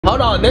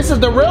hold on. This is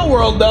the real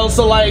world though,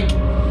 so like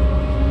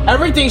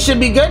everything should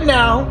be good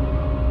now.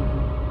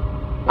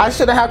 I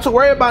shouldn't have to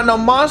worry about no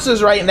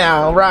monsters right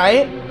now,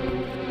 right?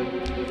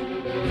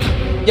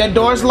 Your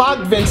door's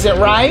locked, Vincent,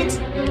 right?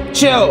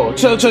 Chill.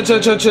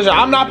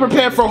 I'm not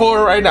prepared for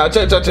horror right now.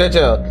 Chill.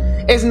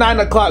 It's 9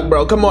 o'clock,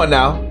 bro. Come on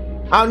now.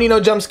 I don't need no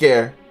jump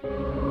scare.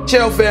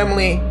 Chill,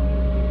 family.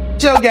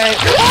 Chill, gang.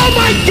 Oh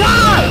my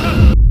God!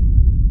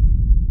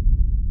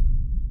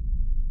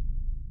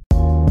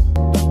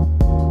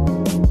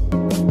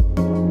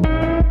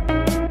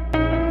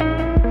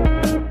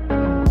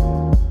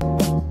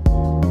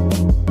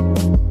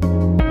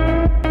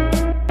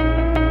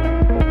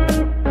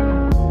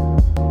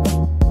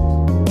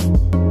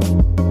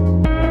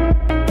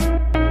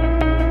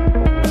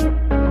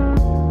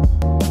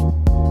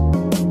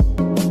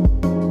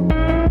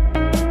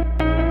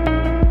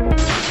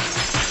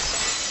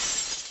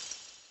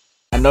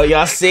 I know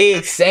y'all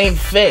see, same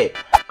fit.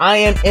 I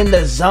am in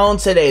the zone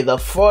today. The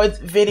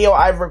 4th video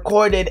I've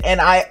recorded, and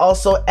I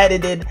also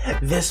edited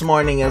this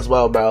morning as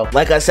well, bro.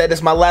 Like I said,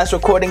 it's my last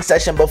recording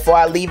session before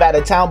I leave out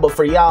of town, but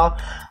for y'all,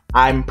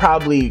 I'm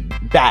probably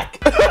back.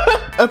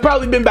 I've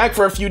probably been back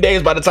for a few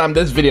days by the time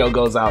this video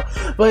goes out.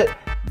 But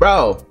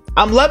bro,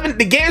 I'm loving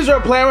the games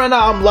we're playing right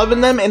now. I'm loving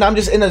them, and I'm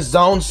just in the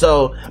zone.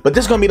 So, but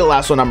this is gonna be the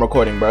last one I'm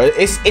recording, bro.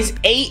 It's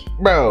 8,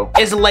 bro.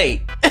 It's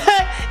late.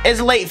 It's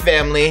late,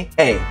 family.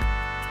 Hey,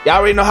 y'all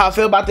already know how I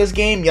feel about this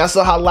game. Y'all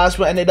saw how last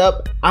one ended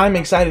up. I'm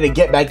excited to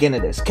get back into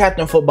this.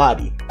 Captain Full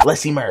Body,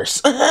 let's immerse.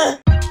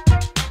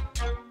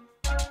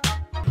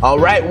 All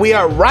right, we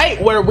are right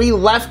where we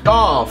left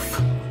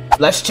off.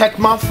 Let's check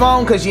my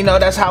phone, because you know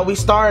that's how we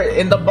start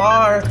in the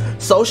bar,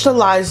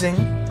 socializing.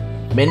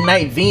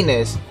 Midnight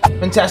Venus.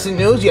 Fantastic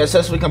news, you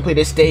successfully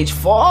completed stage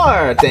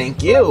 4.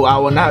 Thank you. I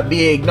will not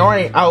be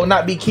ignoring, I will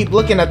not be keep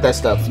looking at that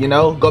stuff, you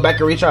know? Go back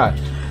and retry.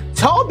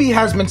 Toby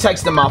has been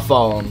texting my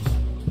phone.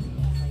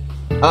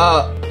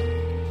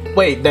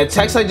 Wait, that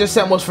text I just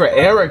sent was for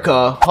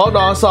Erica. Hold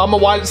on, so I'm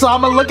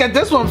gonna look at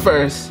this one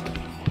first.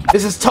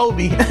 This is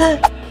Toby.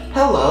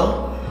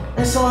 Hello.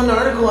 I saw an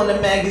article in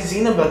the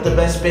magazine about the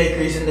best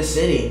bakeries in the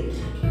city.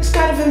 It's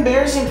kind of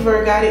embarrassing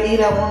for a guy to eat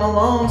at one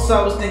alone, so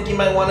I was thinking you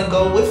might want to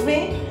go with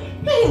me.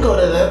 I can go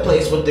to that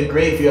place with the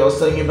gravy I was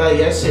telling you about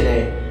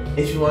yesterday.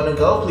 If you want to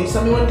go, please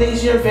tell me what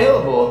days you're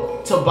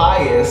available.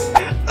 Tobias.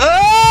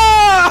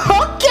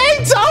 Oh,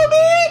 okay,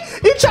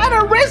 Toby! You trying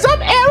to rizz up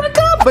Erica?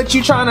 But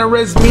you trying to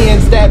rizz me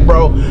instead,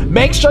 bro.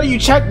 Make sure you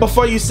check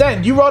before you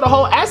send. You wrote a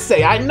whole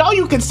essay. I know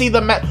you can see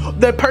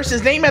the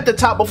person's name at the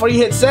top before you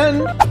hit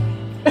send.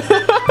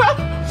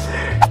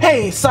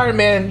 Hey, sorry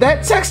man,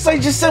 that text I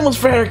just sent was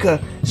for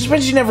Erica. Just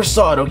bet you never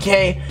saw it,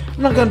 okay?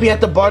 I'm not gonna be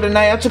at the bar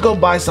tonight. I have to go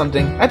buy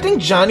something. I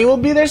think Johnny will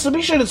be there, so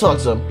be sure to talk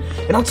to him.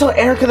 And don't tell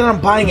Erica that I'm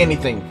buying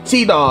anything.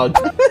 T-Dog.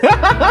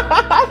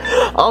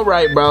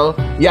 Alright, bro.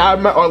 Yeah,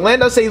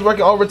 Orlando says he's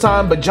working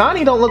overtime, but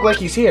Johnny don't look like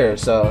he's here,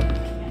 so...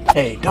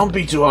 Hey, don't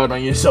be too hard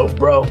on yourself,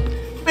 bro.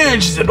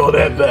 Marriage isn't all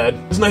that bad.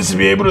 It's nice to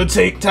be able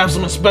to have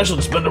someone special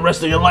to spend the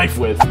rest of your life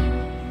with.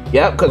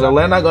 Yep, because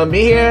Orlando gonna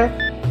be here.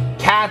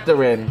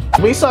 Catherine.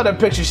 We saw the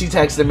picture she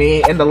texted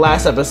me in the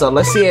last episode.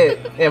 Let's see it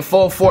in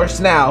full force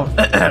now.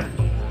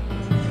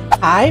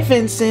 Hi,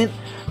 Vincent.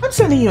 I'm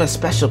sending you a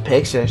special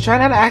picture. Try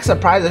not to act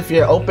surprised if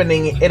you're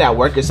opening it at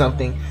work or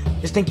something.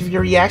 Just think of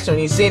your reaction when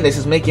you're seeing this.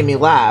 Is making me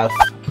laugh.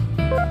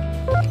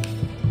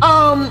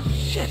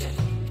 Shit.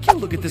 Can't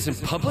look at this in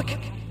public.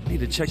 Need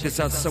to check this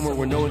out somewhere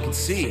where no one can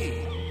see.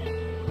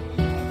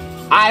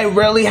 I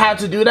really have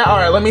to do that?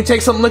 Alright, let me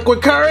take some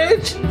liquid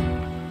courage.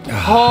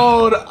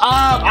 Hold up,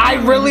 I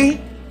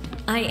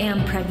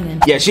am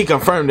pregnant. Yeah, she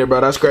confirmed it, bro.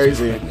 That's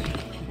crazy.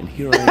 And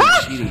here I am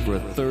cheating for a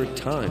 3rd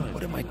time.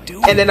 What am I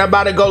doing? And then I'm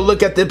about to go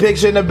look at the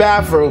picture in the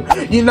bathroom.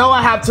 You know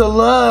I have to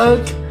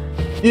look.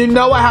 You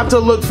know I have to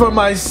look for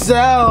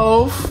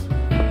myself.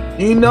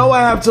 You know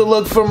I have to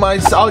look for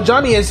myself. Oh,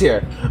 Johnny is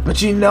here.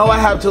 But you know I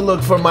have to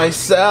look for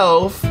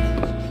myself.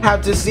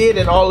 Have to see it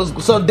in all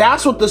its... So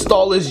that's what the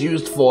stall is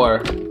used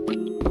for.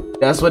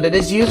 That's what it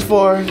is used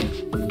for.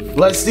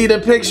 Let's see the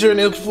picture in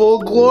its full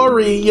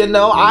glory. You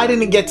know, I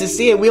didn't get to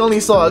see it. We only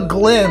saw a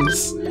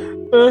glimpse.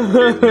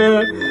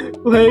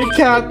 Hey,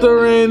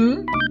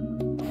 Catherine.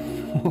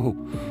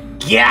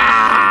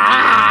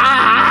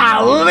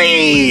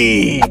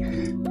 Golly!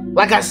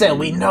 Like I said,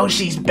 we know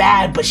she's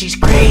bad, but she's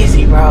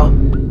crazy, bro.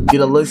 Do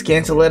the looks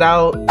cancel it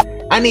out?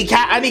 I need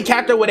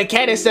Catherine with a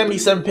cat to send me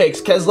some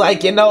pics, cause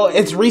like, you know,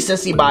 it's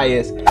recency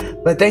bias.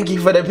 But thank you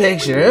for the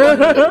picture.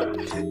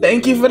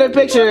 Thank you for the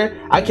picture.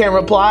 I can't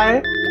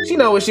reply. She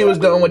know what she was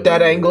doing with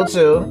that angle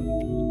too.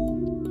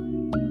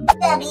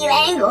 W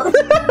angle.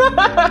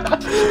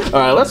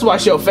 Alright, let's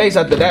wash your face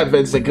after that,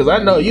 Vincent, because I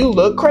know you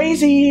look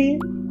crazy.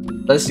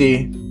 Let's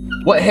see.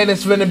 What hint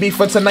is gonna be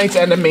for tonight's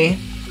enemy?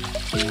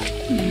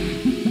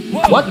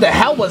 Whoa. What the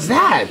hell was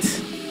that?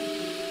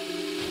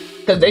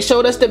 Because they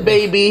showed us the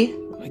baby.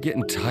 Am I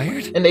getting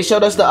tired? And they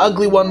showed us the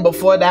ugly one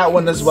before that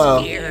one as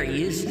well.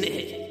 Scary, isn't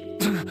it?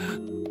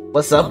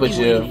 What's up with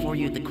you? For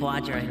you at the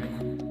quadrangle.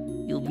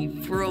 You'll be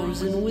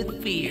frozen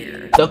with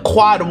fear. The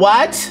quad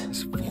what?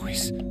 This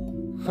voice.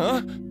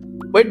 Huh?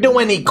 We're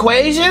doing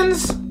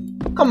equations?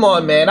 Come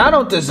on, man. I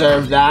don't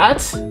deserve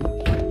that.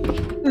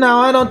 No,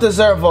 I don't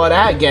deserve all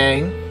that,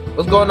 gang.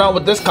 What's going on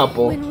with this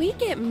couple? When we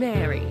get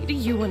married,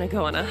 you want to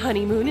go on a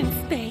honeymoon in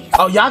space?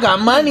 Oh, y'all got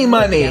money.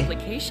 The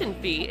application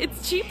fee,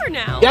 it's cheaper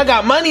now. Y'all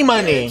got money.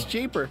 It's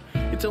cheaper.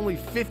 It's only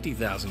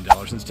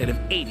 $50,000 instead of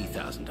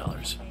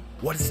 $80,000.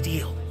 What a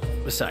steal.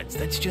 Besides,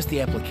 that's just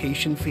the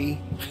application fee.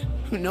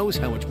 Who knows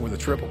how much more the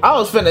triple? I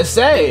was finna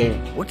say.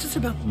 What's this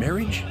about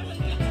marriage?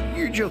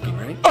 You're joking,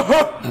 right?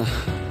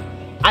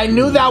 I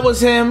knew that was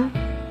him.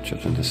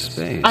 Trip into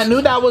space. I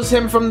knew that was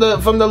him from the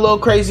little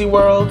crazy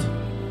world.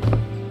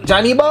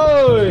 Johnny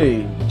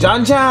boy,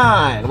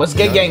 John. What's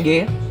good,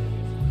 Gengi?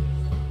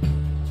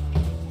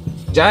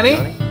 Johnny?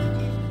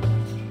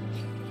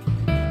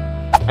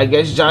 I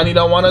guess Johnny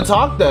don't want to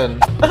talk then.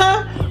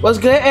 What's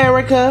good,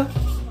 Erica?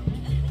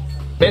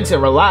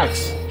 Vincent,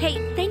 relax.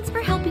 Hey, thanks for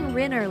helping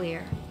Rin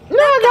earlier. No,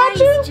 I got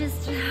you. Guy's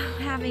just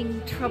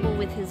having trouble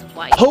with his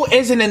wife. Who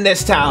isn't in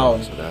this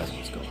town? So that's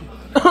what's going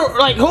on.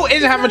 Like, who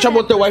isn't having trouble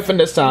with their wife in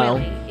this town?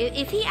 Really,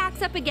 if he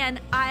acts up again,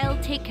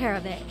 I'll take care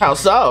of it. How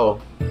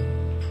so?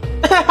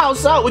 How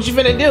so? What you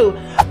finna do?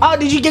 Oh,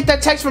 did you get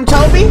that text from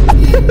Toby?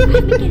 I've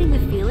been getting the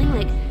feeling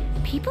like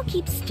people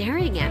keep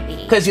staring at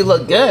me. Cause you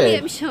look Maybe good.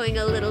 I'm showing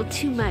a little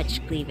too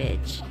much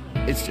cleavage.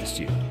 It's just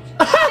you.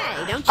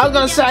 Hey, don't you I was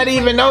gonna say I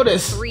didn't even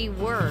notice. 3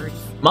 words.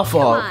 My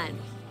fault. Come on.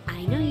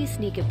 I know you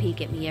sneak a peek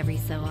at me every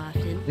so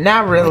often.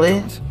 Not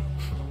really.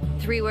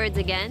 3 words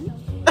again?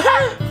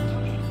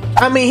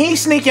 I mean,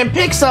 he's sneaking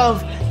pics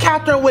of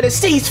Catherine with his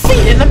feet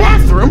in the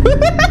bathroom.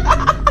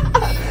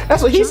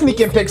 That's what he's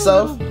sneaking pics A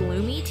of. little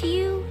gloomy to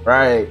you?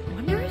 Right.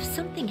 Wonder if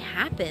something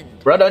happened.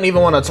 Bro don't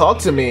even want to talk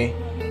to me.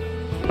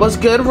 What's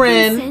good,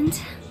 Rin?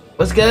 Vincent,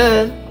 What's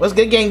good? What's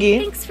good, Gengi?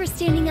 thanks for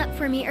standing up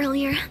for me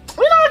earlier. You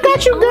know, I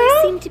got you, always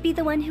girl. seem to be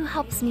the one who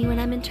helps me when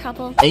I'm in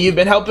trouble. And you've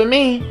been helping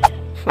me.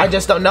 I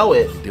just don't know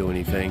it. Do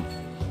anything.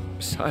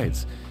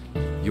 Besides,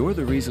 you're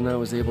the reason I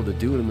was able to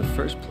do it in the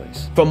first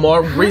place. For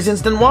more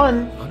reasons than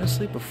one.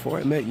 Honestly, before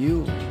I met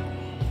you,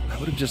 I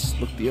would have just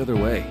looked the other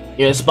way.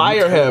 You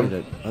inspire told me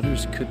him. that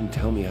others couldn't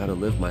tell me how to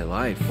live my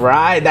life.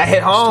 Right, that hit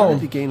I started to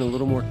home. gain a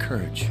little more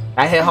courage.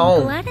 That hit I'm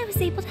home. glad I was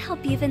able to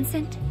help you,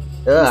 Vincent.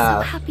 I'm so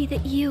Ugh. happy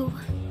that you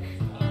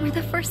were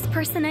the first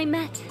person I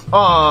met.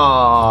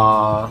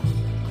 Aww.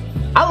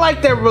 I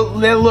like their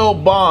little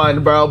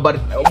bond, bro. But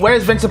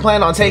where's Vincent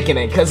planning on taking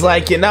it? Cause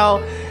like, you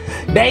know,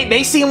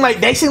 they seem like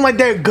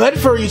they're good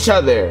for each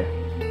other.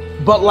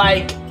 But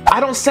like, I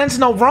don't sense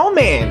no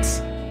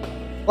romance.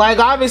 Like,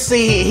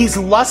 obviously he's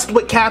lust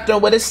with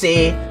Catherine with a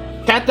C.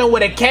 Catherine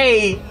with a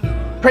K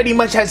pretty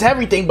much has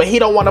everything, but he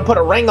don't want to put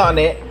a ring on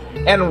it.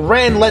 And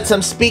Ren lets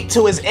him speak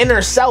to his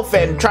inner self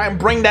and try and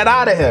bring that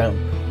out of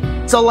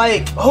him. So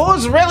like,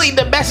 who's really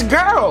the best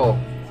girl?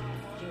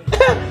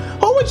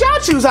 Who would y'all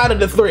choose out of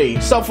the 3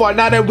 so far,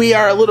 now that we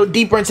are a little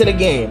deeper into the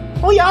game?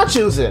 Who y'all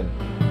choosing?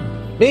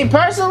 Me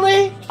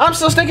personally, I'm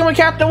still sticking with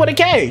Captain with a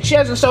K. She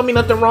hasn't shown me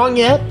nothing wrong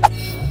yet.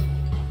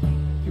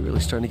 You're really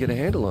starting to get a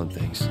handle on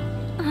things.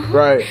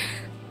 Right.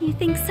 You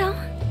think so?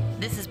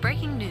 This is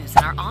breaking news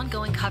in our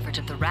ongoing coverage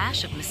of the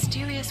rash of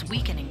mysterious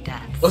weakening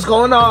deaths. What's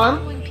going on?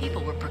 Following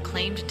people were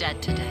proclaimed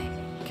dead today.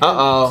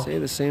 Uh-oh. Say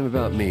the same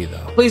about me,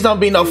 though. Please don't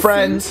be no Vincent,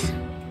 friends.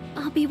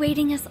 I'll be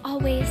waiting as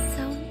always,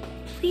 so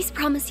please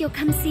promise you'll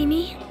come see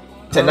me.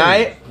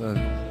 Tonight?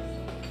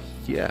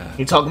 Yeah.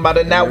 You talking about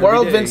it in that Every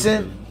world, day.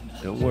 Vincent?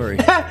 Don't worry.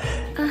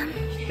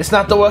 It's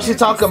not the world she's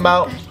talking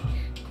about.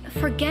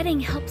 Forgetting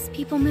helps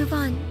people move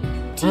on.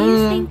 Do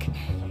you think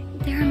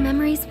there are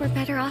memories we're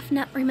better off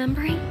not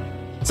remembering?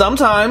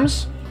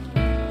 Sometimes.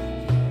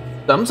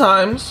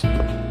 Sometimes.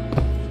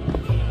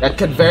 That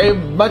could very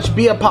much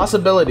be a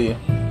possibility.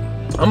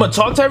 I'm gonna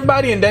talk to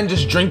everybody and then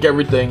just drink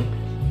everything.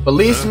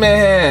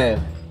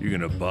 Policeman. You're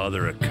gonna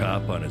bother a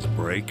cop on his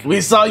break?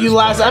 We saw you This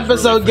last bar's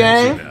episode, really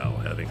fancy gang. Now,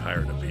 having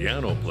hired a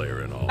piano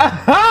player and all.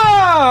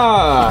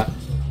 Aha!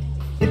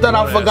 You thought I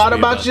Don't ask forgot me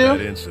about that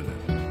you? incident.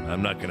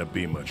 I'm not gonna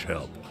be much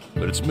help.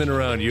 But it's men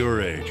around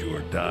your age who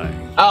are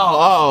dying.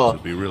 Oh,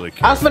 So be really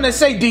I was careful. finna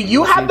say, do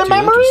you have the too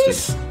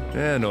memories?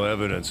 Yeah, no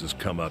evidence has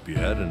come up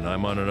yet, and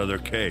I'm on another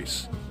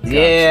case.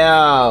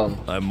 Yeah.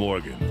 I'm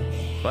Morgan.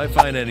 If I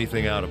find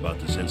anything out about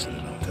this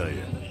incident, I'll tell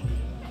you.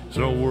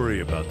 So don't worry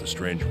about the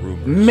strange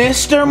rumors.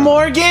 Mr. I don't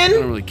Morgan?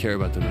 really care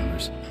about the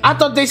numbers. I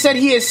thought they said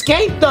he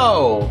escaped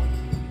though.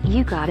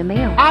 You got a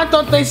mail. I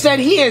thought they said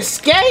he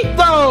escaped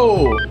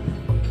though.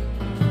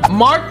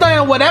 Martha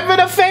and whatever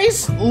the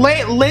face,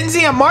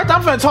 Lindsay and Martha,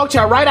 I'm gonna talk to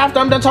you right after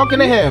I'm done talking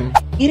to him.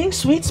 Eating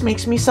sweets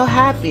makes me so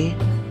happy.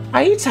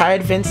 Are you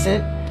tired,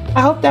 Vincent?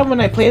 I hope that when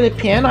I play the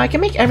piano, I can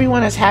make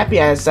everyone as happy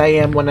as I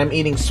am when I'm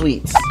eating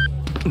sweets.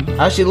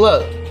 How's she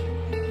look?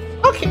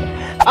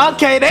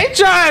 Okay, they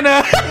trying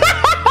to.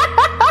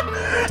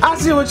 I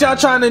see what y'all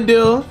trying to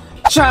do.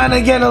 Trying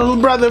to get a little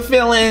brother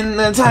feeling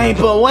the type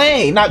of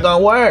way. Not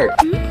gonna work.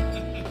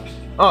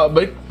 Oh,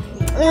 but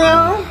you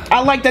know,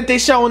 I like that they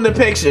showing the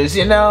pictures,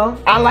 you know?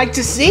 I like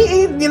to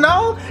see, you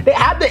know? They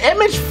have the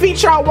image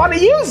feature, I want to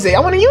use it. I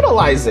want to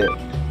utilize it.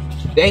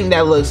 Dang,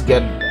 that looks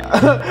good.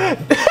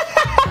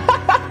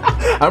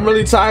 I'm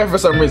really tired for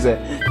some reason.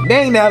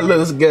 Dang, that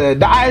looks good.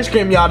 The ice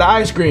cream, y'all, the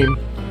ice cream.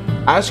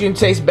 Ice cream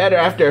tastes better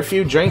after a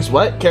few drinks.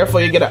 What? Careful,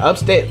 you get an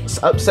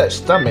upset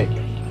stomach.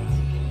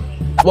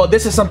 Well,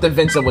 this is something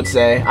Vincent would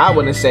say. I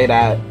wouldn't say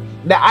that.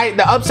 The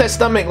upset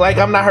stomach, like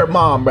I'm not her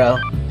mom, bro.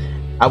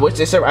 I wish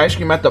they serve ice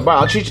cream at the bar.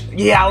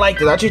 I like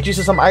this. I'll treat you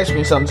to some ice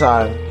cream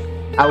sometime.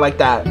 I like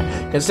that.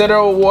 Consider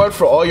a reward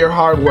for all your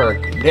hard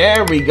work.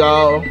 There we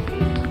go.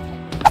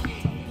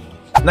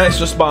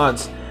 Nice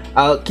response.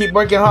 Keep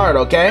working hard,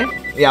 okay?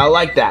 Yeah, I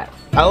like that.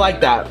 I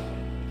like that.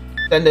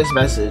 Send this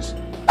message.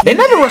 They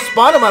never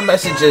respond to my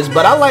messages,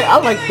 but I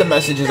like the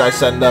messages I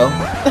send though.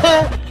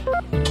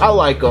 I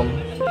like them.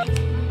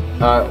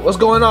 What's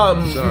going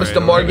on, Sorry, Mr. I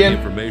don't Morgan? have any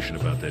information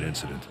about that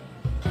incident.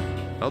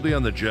 I'll be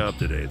on the job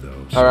today,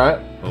 though. So all right.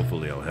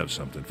 Hopefully, I'll have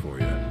something for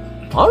you.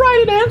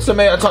 Alrighty then. So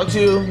may I talk to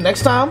you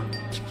next time?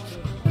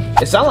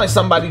 It sounds like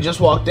somebody just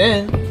walked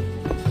in.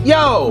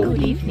 Yo.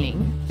 Good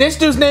evening. This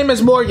dude's name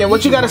is Morgan.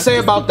 What you got to say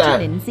about that?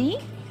 Lindsay?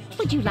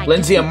 Would you like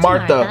Lindsay to and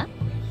speak to Martha.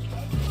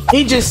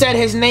 He just said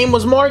his name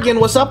was Morgan.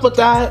 What's up with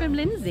that? From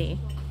Lindsay.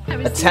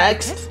 A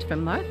text?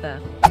 From Martha.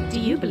 Do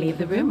you believe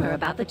the rumor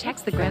about the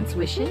text that grants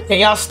wishes? Can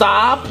y'all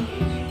stop?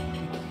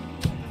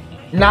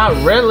 Not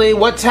really.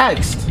 What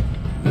text?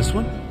 This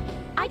one?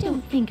 I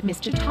don't think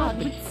Mr. Todd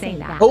would say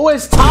that. Who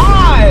is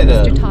Todd?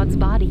 Mr. Todd's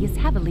body is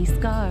heavily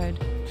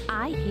scarred.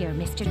 I hear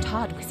Mr.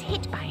 Todd was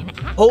hit by an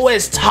axe. Who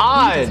is He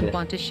doesn't Todd?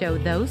 want to show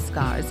those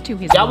scars to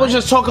his Y'all was wife.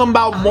 just talking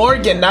about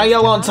Morgan. Now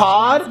y'all on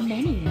Todd?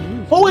 Many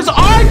new Who is He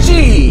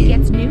Archie?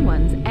 gets new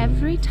ones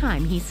every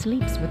time he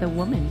sleeps with a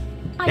woman.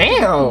 I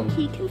Damn. don't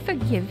think he can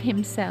forgive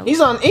himself. He's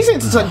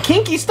into some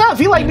kinky stuff.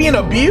 He like being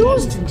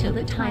abused? Until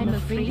the time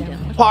of freedom.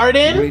 What are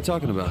Pardon? you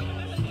talking about?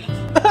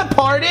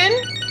 Pardon?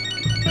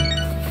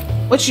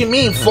 What you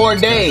mean 4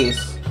 days?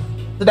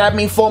 Does that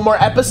mean 4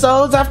 more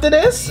episodes after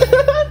this?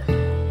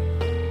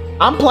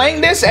 I'm playing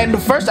this and the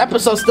first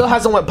episode still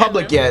hasn't went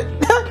public yet.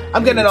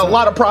 I'm getting a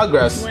lot of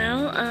progress.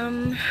 Well,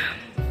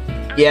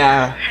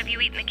 Yeah. have you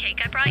eaten the cake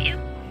I brought you?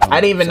 I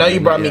didn't even know you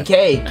brought me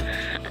cake.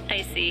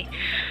 I see.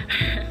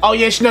 Oh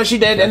yeah, she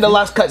did in the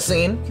last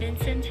cutscene.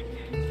 Vincent,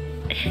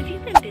 have you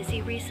been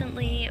busy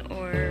recently,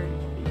 or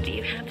do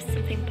you have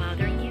something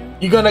bothering you?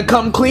 You gonna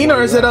come clean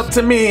or is it up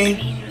to I me?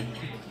 mean,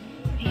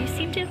 you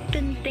seem to have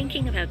been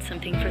thinking about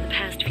something for the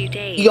past few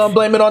days. You gonna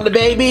blame it on the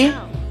baby?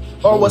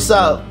 Or what's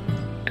up?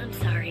 I'm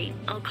sorry.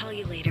 I'll call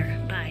you later.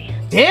 Bye.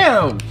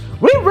 Damn,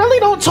 we really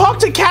don't talk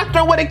to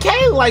Catherine with a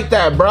K like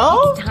that,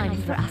 bro.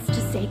 Time for us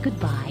to say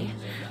goodbye.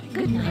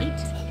 Good night.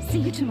 See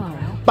you tomorrow.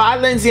 Bye,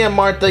 Lindsay and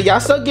Martha. Y'all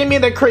still give me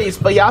the crease,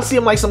 but y'all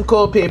seem like some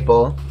cool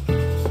people.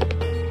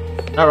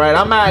 Alright,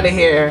 I'm out of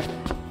here.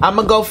 I'm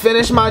gonna go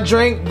finish my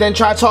drink, then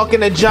try talking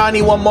to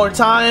Johnny one more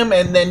time,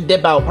 and then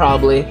dip out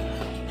probably.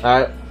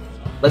 Alright,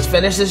 let's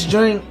finish this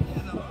drink.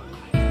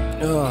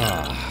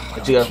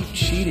 Where'd you go? Keep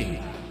cheating.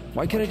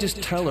 Why can't I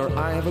just tell her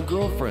I have a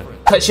girlfriend?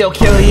 Cause she'll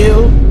kill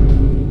you.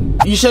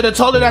 You should have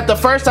told her that the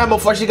first time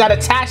before she got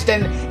attached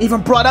and even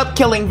brought up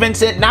killing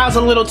Vincent. Now it's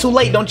a little too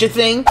late, don't you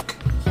think?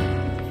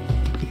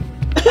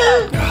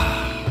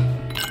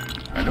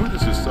 I know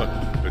this is sudden,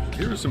 but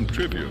here is some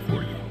trivia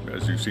for you,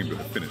 as you seem to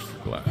have finished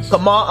your glass.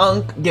 Come on,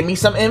 Unc, give me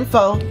some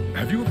info.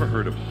 Have you ever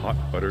heard of hot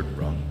buttered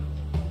rum?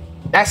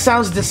 That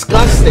sounds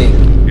disgusting.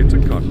 It's a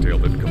cocktail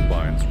that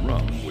combines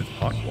rum with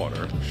hot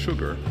water,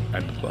 sugar,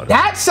 and butter.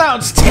 That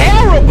sounds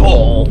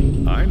terrible.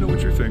 I know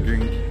what you're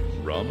thinking.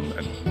 Rum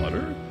and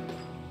butter?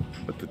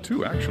 But the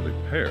two actually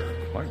pair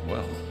quite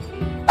well.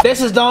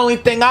 This is the only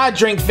thing I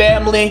drink,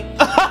 family.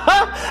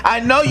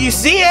 I know you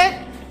see it.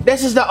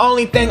 This is the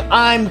only thing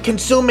I'm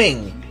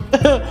consuming.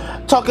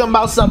 Talking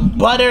about some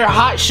butter,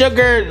 hot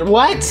sugar.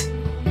 What?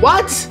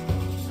 What?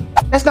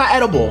 That's not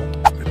edible.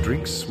 The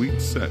drink's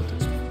sweet scent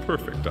is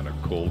perfect on a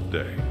cold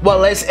day.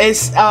 Well, it's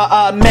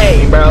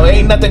May, bro.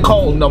 Ain't nothing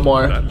cold no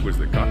more. That was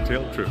the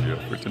cocktail trivia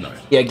for tonight.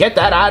 Yeah, get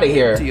that out of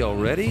here. Tea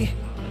already?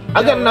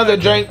 I'll get another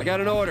drink. I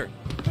got an order.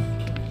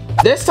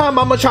 This time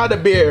I'm gonna try the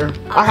beer.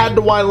 I had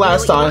the wine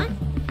last time.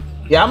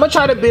 Yeah, I'm gonna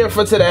try the beer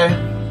for today.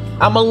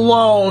 I'm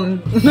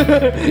alone.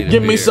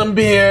 Give me beer. some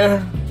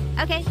beer.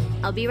 Okay,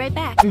 I'll be right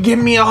back. Give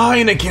me a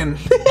Heineken.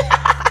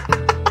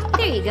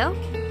 There you go.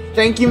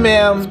 Thank you,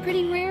 ma'am.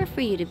 Pretty rare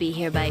for you to be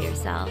here by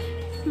yourself.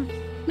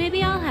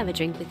 Maybe I'll have a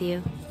drink with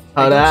you.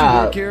 Oh, Don't you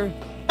that. work here?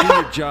 Do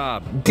your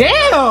job.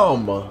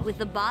 Damn.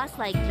 With a boss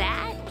like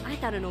that? I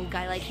thought an old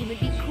guy like him would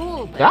be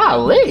cool, but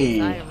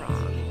Golly. I'm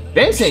wrong.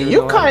 Vincent, Sure you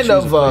know how to kind choose a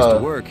of place to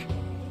work.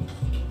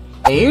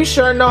 and you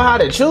sure know how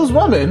to choose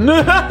women.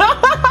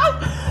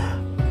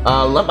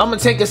 I'm gonna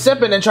take a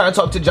sip and then try and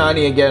talk to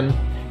Johnny again.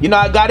 You know,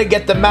 I gotta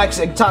get the max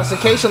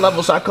intoxication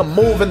level so I can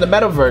move in the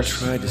metaverse.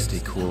 Tried to stay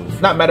cool.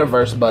 Not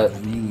metaverse, but I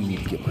really need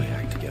to get my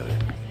act together.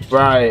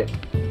 right.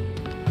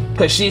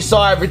 Cause she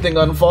saw everything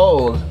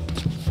unfold.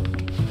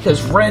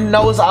 Cause RIN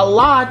knows a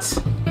lot.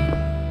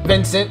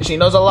 Vincent, she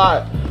knows a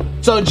lot.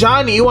 So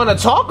Johnny, you wanna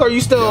talk or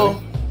you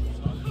still?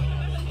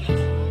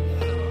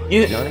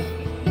 Johnny?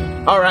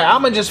 Alright,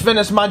 I'm gonna just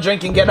finish my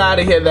drink and get out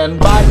of here then.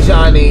 Bye,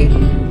 Johnny.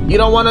 You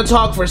don't want to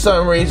talk for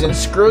some reason.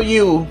 Screw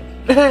you.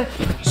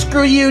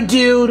 Screw you,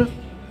 dude.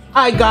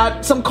 I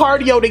got some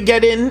cardio to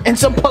get in and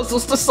some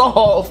puzzles to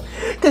solve.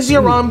 Cause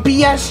you're on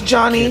BS,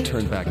 Johnny. Can't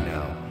turn back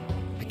now.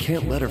 I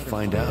can't let her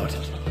find out.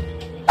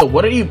 So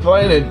what are you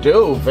planning to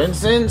do,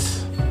 Vincent?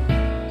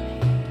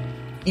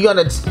 You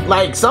gonna,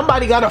 like,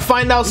 somebody gotta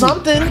find out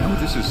something. I know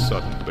this is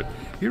sudden, but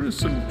here is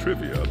some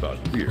trivia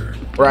about beer.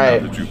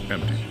 Right. Now that you've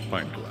emptied your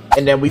pint glass.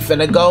 And then we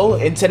finna go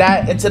into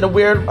the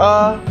weird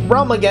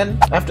realm again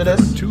after this.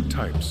 There are 2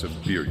 types of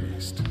beer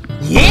yeast.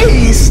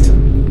 Yeast?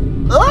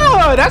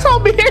 Oh, that's how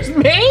beer's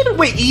made?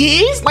 With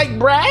yeast? Like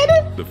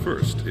bread? The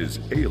first is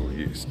ale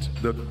yeast,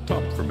 the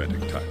top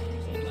fermenting type.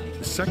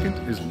 The second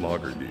is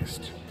lager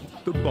yeast,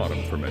 the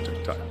bottom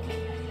fermenting type.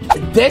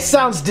 This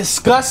sounds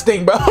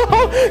disgusting, bro.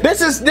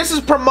 This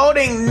is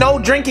promoting no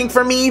drinking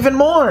for me even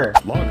more.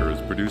 Lager is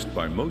produced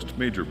by most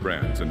major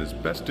brands and is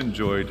best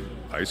enjoyed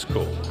ice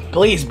cold.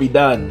 Please be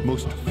done.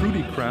 Most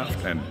fruity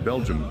craft and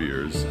Belgian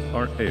beers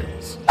are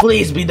ales.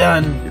 Please be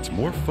done. It's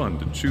more fun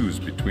to choose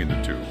between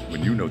the two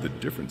when you know the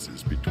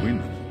differences between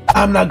them.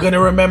 I'm not gonna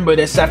remember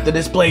this after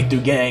this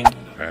playthrough, gang.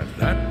 And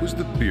that was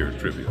the beer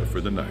trivia for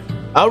the night.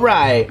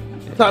 Alright,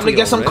 time to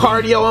get some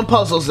cardio and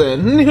puzzles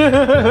in.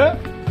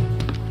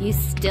 You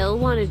still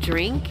want to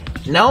drink?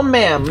 No,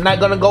 ma'am. I'm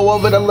not gonna go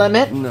over the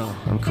limit. No,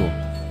 I'm cool.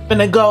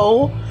 Gonna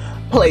go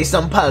play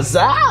some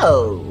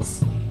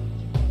puzzles.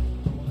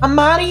 I'm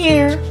out of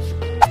here.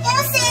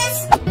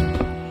 Deuces.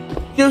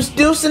 Deuce,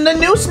 deuce, and the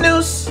noose,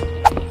 noose.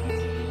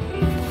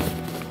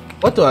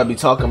 What do I be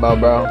talking about,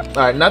 bro? All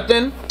right,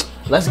 nothing.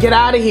 Let's get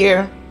out of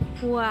here.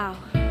 Wow,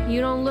 you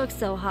don't look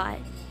so hot.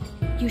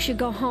 You should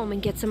go home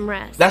and get some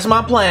rest. That's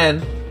my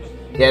plan.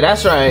 Yeah,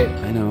 that's right.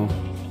 I know.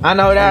 I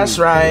know that's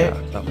right.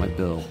 Yeah, about my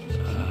bill.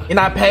 You're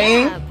not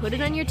paying? Yeah, put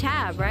it on your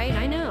tab, right?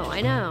 I know.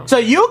 So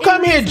you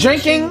come here Anyways,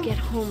 drinking? Get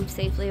home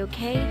safely,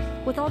 okay?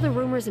 With all the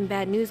rumors and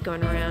bad news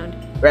going around.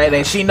 Right,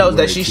 and she knows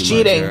that she's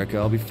cheating. Erica,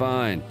 I'll be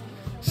fine.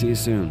 See you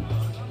soon.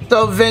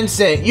 So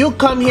Vincent, you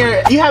come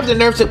here, you have the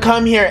nerve to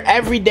come here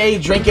every day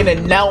drinking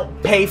and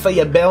not pay for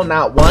your bill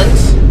not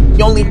once?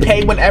 You only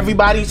pay when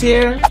everybody's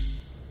here?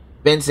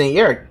 Vincent,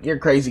 you're a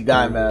crazy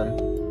guy, man.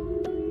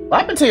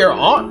 What happened to your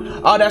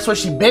aunt? Oh, that's where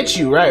she bit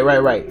you. Right.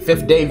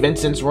 5th day,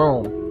 Vincent's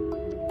room.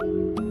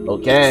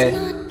 Okay.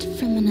 It's not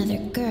from another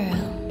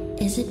girl,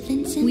 is it,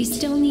 Vincent? We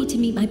still need to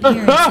meet my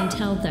parents and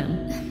tell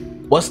them.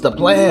 What's the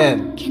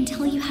plan? Can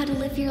tell you how to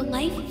live your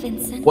life,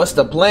 Vincent. What's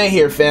the plan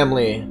here,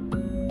 family?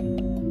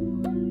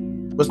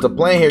 What's the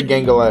plan here,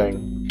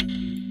 Gangalang?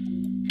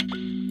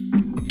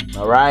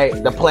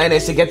 Alright, the plan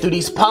is to get through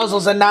these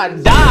puzzles and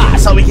not die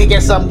so we can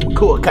get some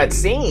cool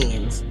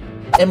cutscenes.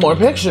 And more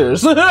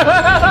pictures. 5th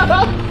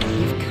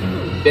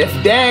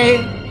day.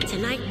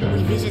 Tonight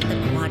we visit the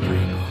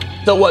quadrangle.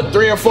 So what,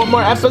 3 or 4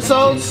 more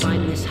episodes?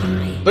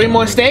 3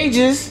 more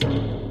stages?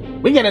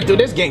 We getting through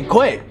this game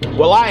quick.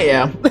 Well, I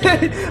am.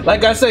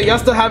 Like I said, y'all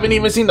still haven't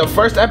even seen the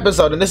first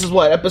episode, and this is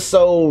what,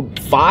 episode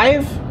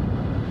 5?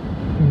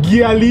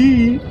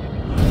 Gyali.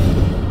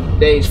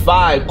 Stage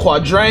 5,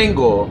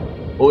 quadrangle.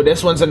 Oh,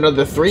 this one's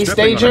another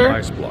 3-stager. Stepping on an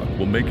ice block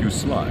will make you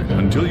slide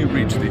until you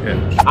reach the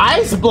edge.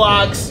 Ice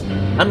blocks?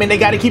 I mean, they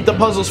gotta keep the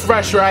puzzles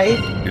fresh, right?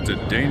 It's a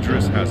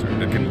dangerous hazard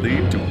that can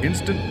lead to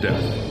instant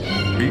death.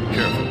 Be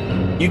careful.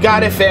 You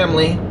got it,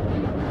 family.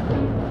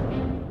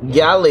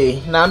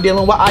 Golly, now I'm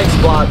dealing with ice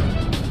block.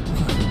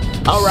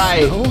 All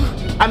right.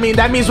 I mean,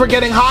 that means we're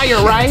getting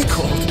higher, right?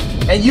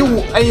 And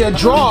your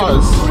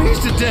draws. Freeze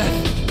to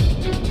death.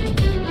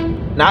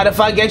 Not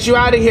if I get you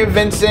out of here,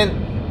 Vincent.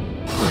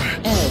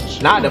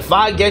 Not if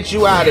I get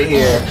you out of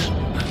here.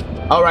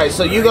 All right,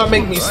 so you gonna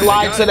make me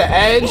slide to the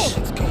edge?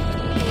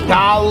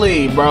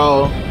 Golly,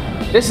 bro.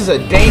 This is a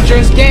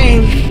dangerous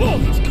game.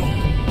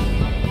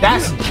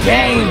 That's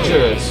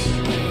dangerous.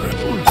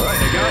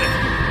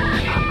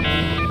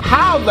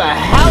 How the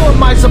hell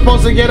am I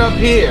supposed to get up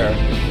here?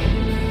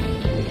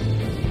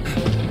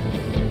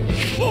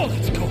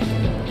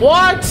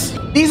 What?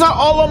 These are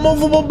all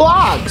immovable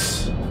blocks.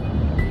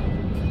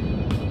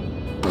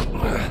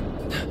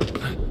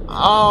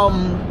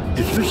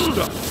 If you're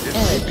stuck, it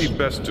may be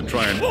best to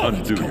try and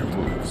undo your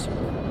moves.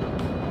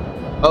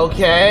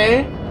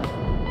 Okay.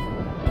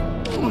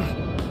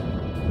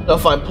 So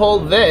if I pull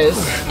this,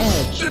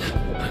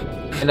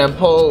 and then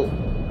pull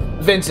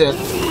Vincent,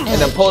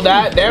 and then pull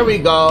that, there we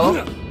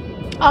go.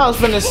 I was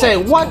finna say,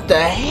 what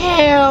the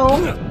hell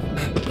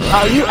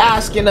are you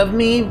asking of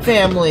me,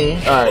 family?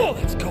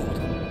 Alright.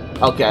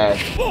 Okay.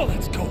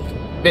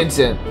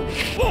 Vincent.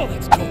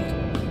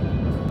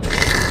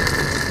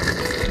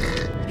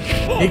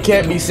 You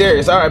can't be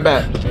serious. Alright,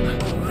 bet.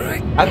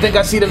 I think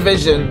I see the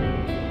vision.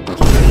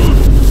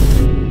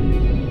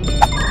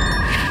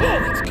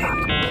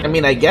 I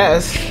mean, I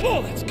guess.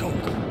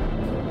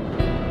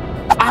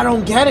 I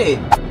don't get it.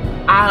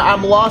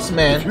 I'm lost,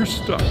 man. If you're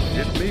stuck,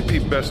 it may be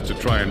best to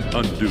try and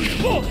undo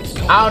your moves.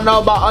 I don't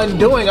know about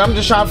undoing. I'm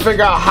just trying to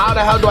figure out how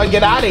the hell do I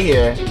get out of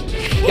here.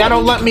 Y'all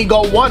don't let me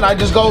go one. I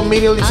just go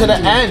immediately to the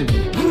end.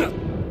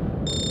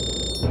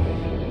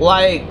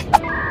 Like,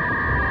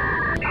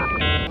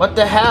 what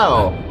the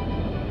hell?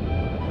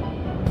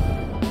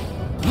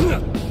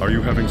 Are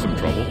you having some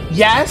trouble?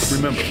 Yes.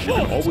 Remember, you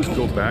can always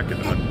go back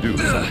and undo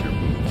some of your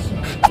moves.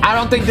 I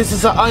don't think this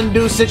is an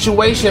undo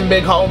situation,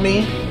 big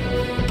homie.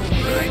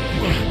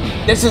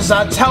 This is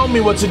a tell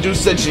me what to do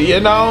situation, you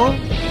know?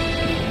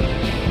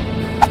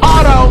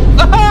 Auto!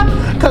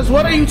 Cause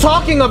what are you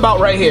talking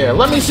about right here?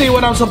 Let me see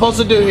what I'm supposed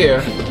to do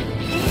here.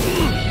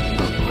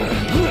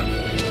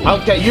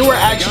 Okay, you were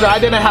extra. I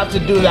didn't have to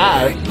do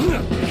that.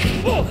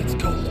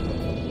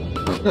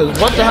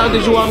 What the hell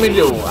did you want me to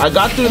do? I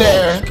got through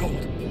there.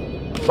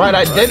 Right,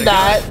 I did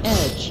that.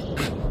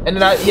 And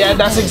then yeah,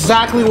 that's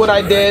exactly what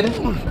I did.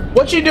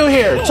 What you do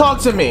here? Talk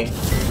to me.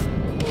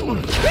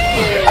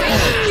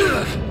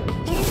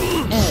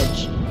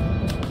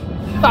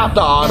 Stop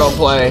the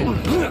autoplay.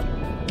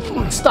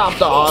 Stop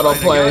the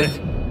autoplay.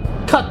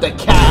 Cut the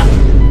cap.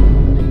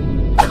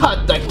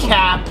 Cut the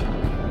cap.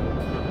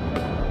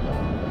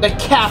 The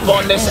cap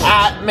on this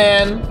app,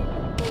 man.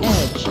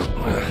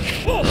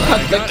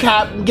 Cut the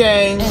cap,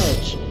 gang.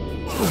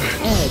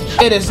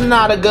 It is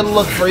not a good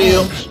look for you.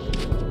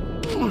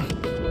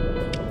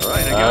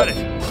 Alright, I got it.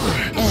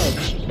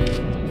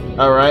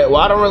 Alright,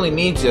 well, I don't really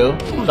need to.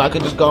 So I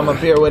could just go up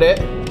here with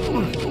it.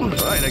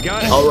 Alright, I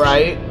got it.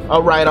 Alright,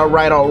 alright,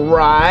 alright,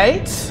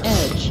 alright.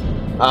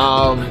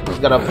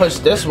 Gotta push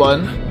this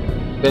one.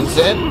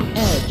 Vincent.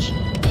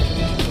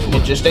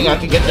 Interesting, I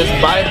can get this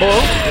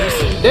Bible.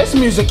 This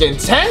music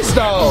intense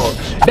though.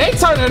 They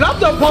turning up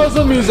the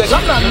puzzle music.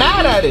 I'm not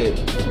mad at it.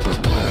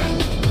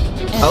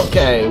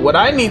 Okay, what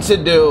I need to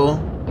do.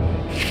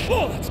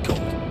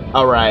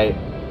 Alright.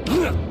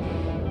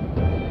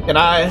 Can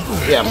I,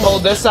 pull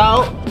this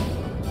out?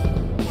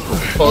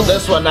 Pull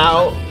this one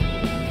out.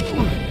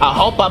 I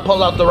hope I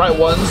pull out the right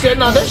ones. Yeah,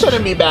 no, this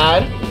shouldn't be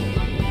bad.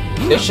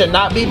 This should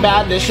not be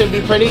bad. This should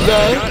be pretty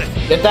good.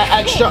 Get that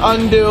extra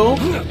undo.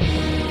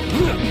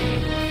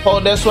 Pull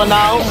this one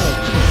out.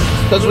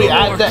 Because we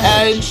at the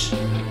edge.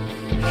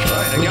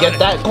 We get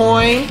that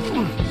coin.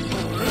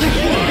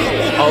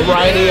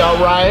 Alrighty,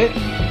 alright.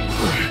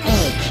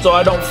 So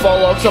I don't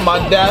fall off to my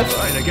death.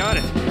 I got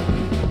it.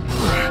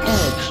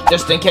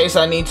 Just in case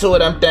I need two of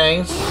them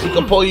things. We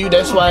can pull you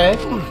this way.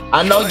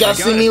 I know y'all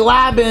see me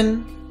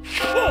labbing.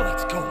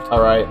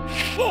 Alright.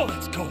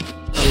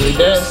 Give me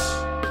this.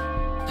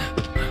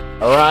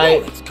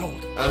 Alright.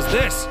 How's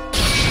this?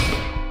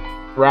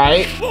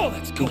 Right?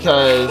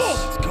 Because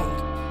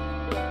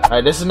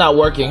alright, this is not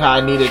working how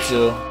I need it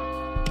to.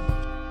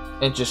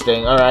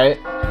 Interesting,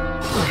 alright.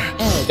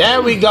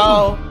 There we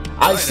go.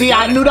 I see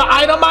I knew the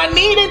item I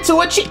needed to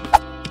achieve.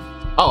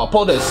 Oh,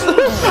 pull this.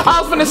 I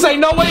was finna say,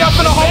 no way y'all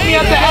finna hold me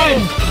at the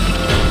end.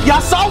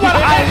 Y'all saw what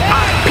I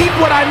peeped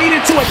what I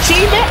needed to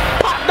achieve it?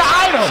 Pop the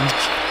item.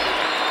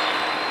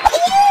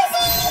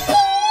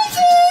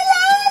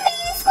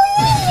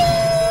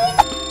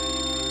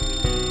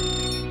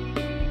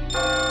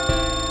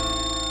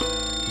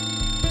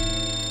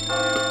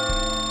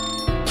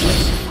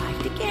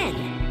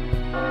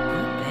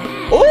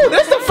 Ooh,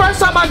 this is the first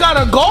time I got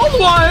a gold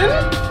one.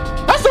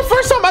 That's the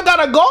first time I got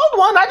a gold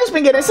one. I just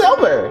been getting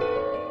silver.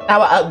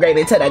 Now I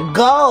upgraded to the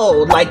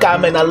gold like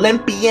I'm an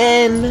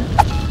Olympian.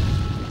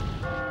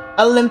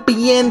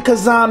 Olympian,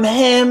 cause I'm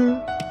him.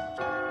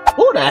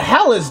 Who the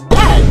hell is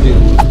that,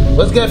 dude?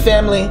 What's good,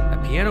 family?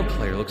 That piano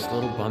player looks a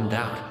little bummed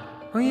out.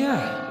 Oh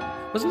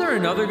yeah, wasn't there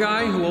another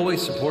guy who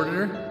always supported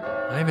her?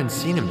 I haven't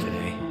seen him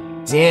today.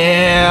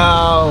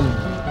 Damn.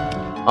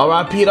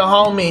 R.I.P. the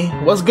homie.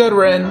 What's good,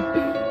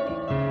 RIN?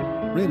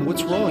 RIN,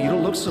 what's wrong? You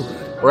don't look so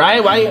good.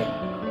 Right?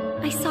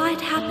 I saw it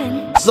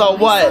happen. So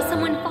what? I saw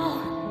someone fall.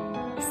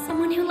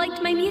 Someone who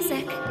liked my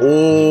music.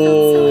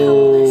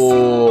 Oh.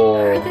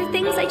 Are there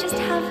things I just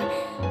have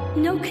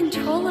no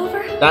control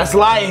over? That's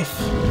life.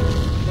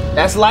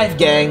 That's life,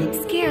 gang.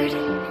 I'm scared.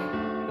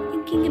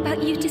 Thinking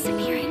about you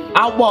disappearing.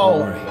 I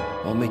won't. Don't worry,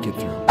 I'll make it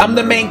through. I'm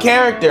the main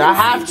character. I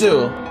have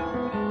to.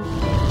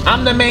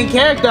 I'm the main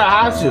character.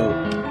 I have to.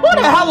 Who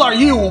the hell are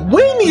you?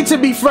 We need to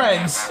be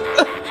friends.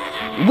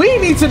 We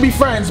need to be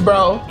friends,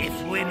 bro. If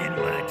women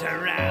weren't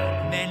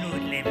around, men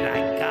would live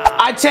like gods.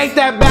 I take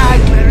that back.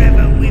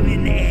 Wherever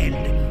women end,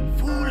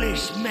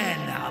 foolish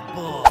men are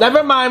born.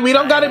 Never mind, we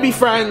don't gotta be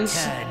friends.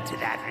 Turn to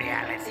that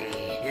reality.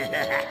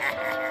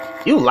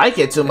 You like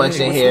it too much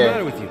in What's here. the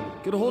matter with you?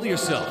 Get a hold of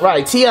yourself.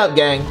 Right, tee up,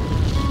 gang.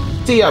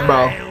 Tee up,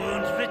 bro.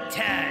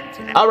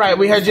 Alright,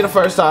 we heard you the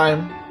first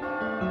time.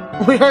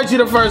 We heard you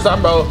the first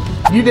time, bro.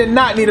 You did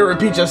not need to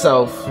repeat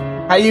yourself.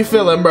 How you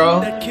feeling,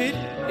 bro? That kid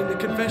in the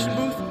confession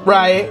booth?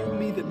 Right. Told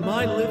me that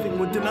my living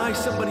would deny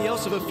somebody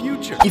else of a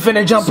future. You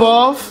finna jump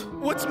off?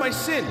 What's my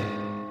sin?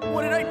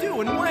 What did I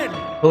do and when?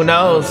 Who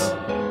knows?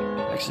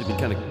 Actually, it'd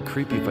be kind of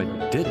creepy if I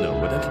did know,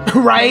 wouldn't it?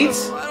 Right?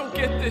 I don't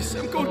get this.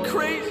 I'm going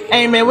crazy.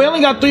 Hey, man, we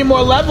only got 3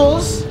 more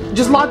levels.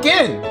 Just lock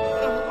in.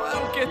 I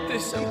don't get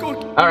this. I'm going.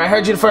 Alright,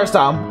 heard you the first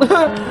time.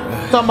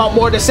 Talking about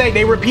more to say.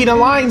 They repeating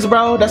lines,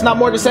 bro. That's not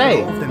more to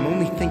say. All of them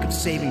only think of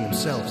saving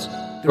themselves.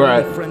 They're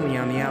Right. only friendly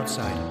on the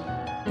outside.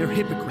 They're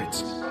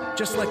hypocrites.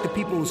 Just like the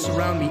people who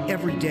surround me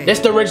every day. It's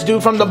the rich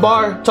dude from the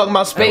bar talking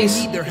about I don't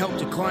space. need their help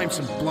to climb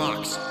some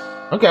blocks.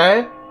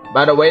 Okay.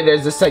 By the way,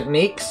 there's this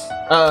techniques.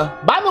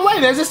 By the way,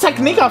 there's this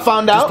technique I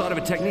found out. Just thought of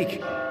a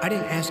technique. I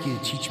didn't ask you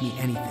to teach me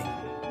anything.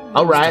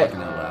 All right.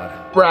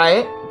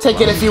 Right.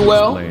 Take it if you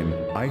will.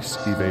 Ice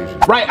evasion.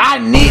 Right, I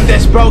need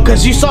this, bro,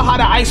 because you saw how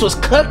the ice was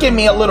cooking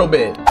me a little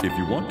bit. If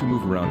you want to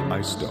move around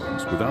ice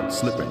stones without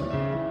slipping,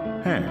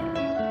 hang.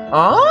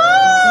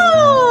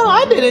 Oh,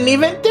 I didn't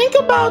even think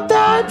about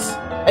that.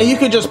 And you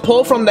could just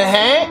pull from the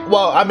hang?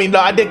 Well, I mean, no,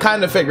 I did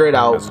kind of figure it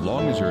out. As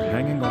long as you're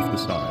hanging off the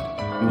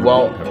side, you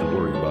won't have to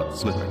worry about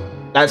slipping.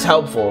 That's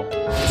helpful.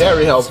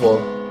 Very helpful.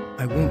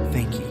 I won't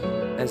thank you.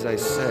 As I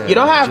said, you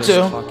don't have just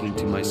to. Talking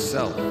to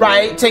myself.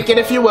 Right, take it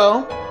if you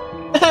will.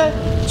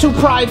 Too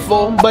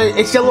prideful, but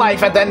it's your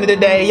life at the end of the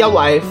day. Your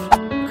life. What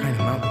kind of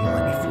mountain will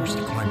I be forced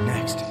to climb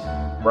next?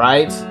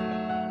 Right.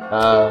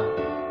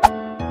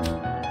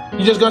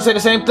 You just gonna say the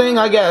same thing?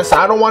 I guess.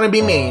 I don't want to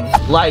be mean.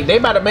 Like, they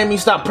better make me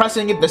stop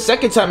pressing it the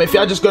second time if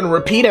y'all just gonna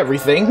repeat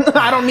everything.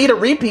 I don't need a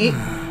repeat.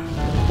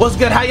 What's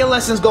good? How your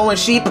lessons going,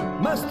 sheep?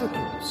 Master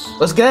Cruz.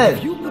 What's good?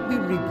 If you could be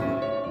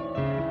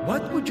reborn,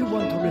 what would you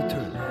want to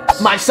return?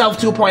 Myself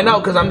 2.0,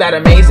 because I'm that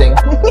amazing.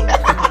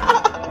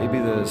 Maybe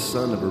the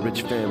son of a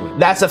rich family.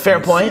 That's a fair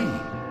point.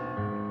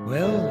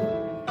 Well,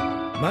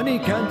 money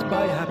can't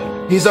buy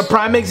happiness. He's a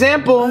prime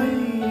example.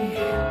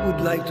 I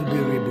would like to be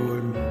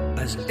reborn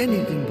as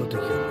anything but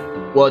a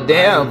human. Well,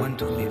 damn. I want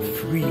to live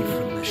free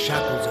from the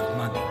shackles of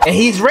money. And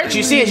he's rich.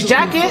 You see his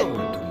jacket?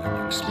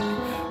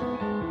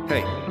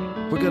 Hey,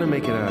 we're gonna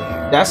make it out of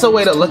here. That's a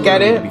way to look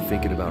at it. Be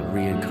thinking about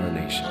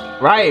reincarnation.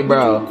 Right,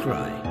 bro. Would you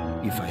cry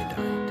if I died?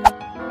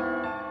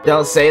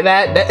 Don't say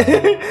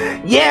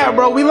that. Yeah,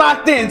 bro, we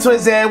locked in,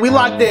 Twizzhead. We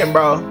locked in,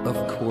 bro. Of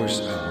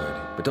course I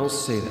would, but don't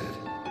say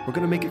that. We're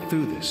gonna make it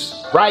through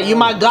this. Right, you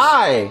my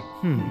guy.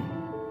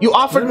 You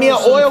offered me an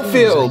oil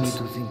field. I need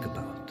to think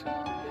about.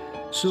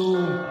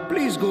 So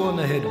please go on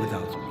ahead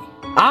without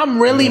me.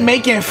 I'm really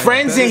making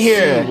friends in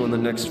here. On the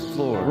next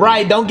floor.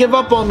 Right, don't give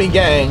up on me,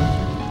 gang.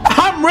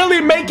 I'm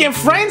really making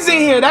friends in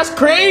here. That's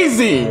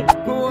crazy.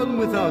 Go on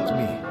without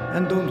me,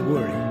 and don't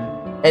worry.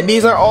 And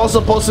these are all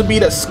supposed to be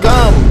the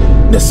scum.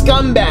 The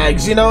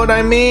scumbags, you know what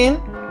I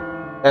mean?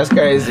 That's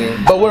crazy.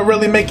 But we're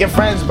really making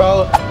friends,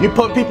 bro. You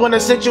put people in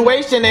a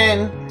situation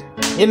and,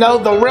 you know,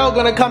 the real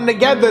gonna come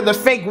together. The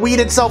fake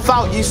weed itself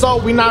out. You saw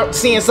we not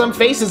seeing some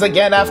faces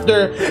again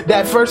after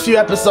that first few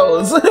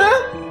episodes. What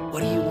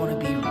do you want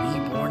to be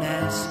reborn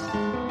as?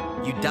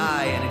 You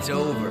die and it's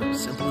over.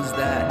 Simple as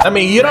that. I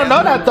mean, you don't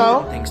know that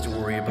though. Things to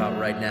worry about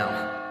right now.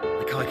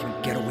 Like how I can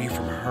get away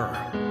from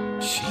her.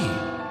 She.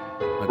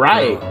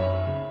 Right.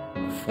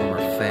 A former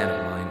fan of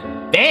mine.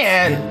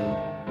 Dan.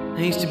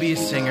 I used to be a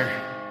singer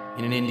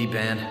in an indie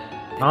band.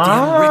 The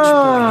damn rich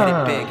boy hit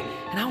it big,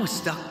 and I was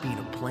stuck being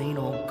a plain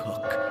old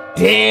cook.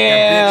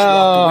 Damn.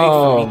 That bitch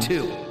walked away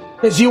from me too.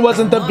 Cause you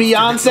wasn't the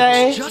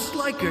Beyonce. Just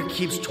like her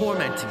keeps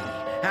tormenting me,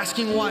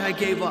 asking why I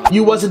gave up.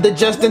 You wasn't the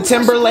Justin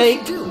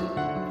Timberlake.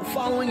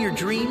 Following your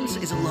dreams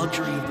is a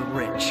luxury of the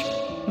rich.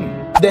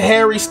 The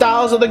Harry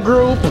Styles of the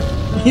group.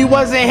 You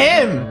wasn't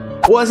him.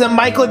 Wasn't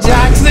Michael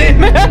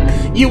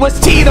Jackson. You was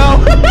Tito.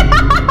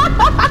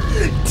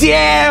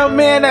 Damn,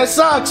 man, that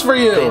sucks for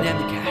you. They didn't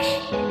have the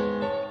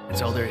cash.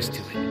 That's all there is to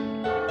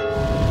it.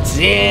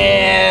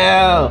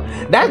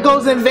 Damn. That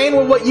goes in vain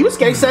with what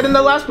Yusuke said in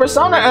the last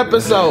Persona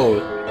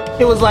episode.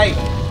 It was like,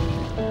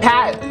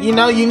 Pat, you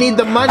know, you need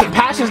the money.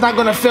 Passion's not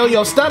gonna fill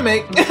your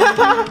stomach.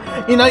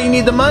 You know, you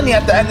need the money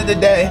at the end of the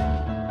day.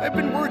 I've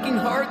been working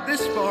hard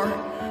this far,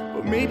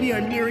 but maybe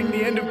I'm nearing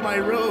the end of my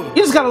road.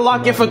 You just gotta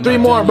lock in for 3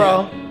 more,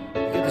 bro.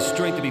 You have the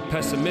strength to be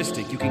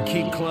pessimistic. You can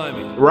keep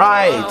climbing.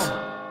 Right.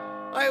 Wow.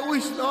 I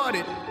always thought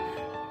it,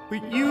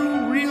 but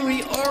you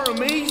really are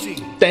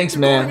amazing. Thanks,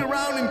 man. Going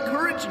around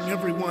encouraging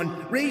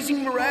everyone,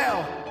 raising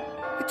morale.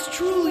 It's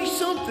truly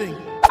something.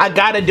 I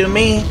gotta do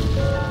me.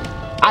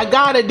 I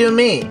gotta do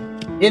me.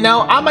 You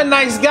know, I'm a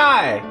nice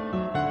guy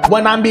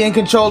when I'm being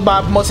controlled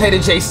by most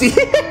hated JC.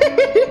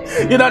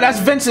 You know, that's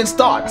Vincent's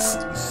thoughts.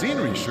 The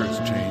scenery sure has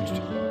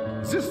changed.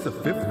 Is this the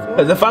 5th floor?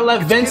 Because if I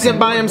left Vincent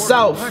by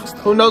himself,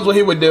 who knows what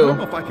he would do? I don't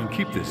know if I can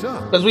keep this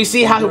up. Because we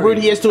see how rude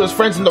he is to his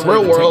friends in the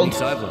real world.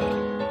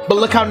 But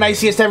look how nice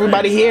he is to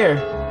everybody here.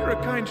 You're a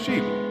kind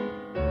sheep.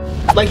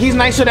 Like, he's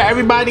nicer to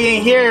everybody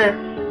in here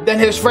than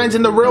his friends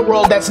in the real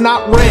world that's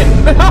not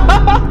RIN.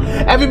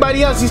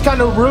 Everybody else he's kind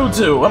of rude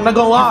to, I'm not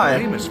gonna lie.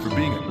 You're famous for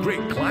being a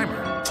great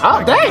climber.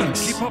 Oh,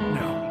 thanks. Keep up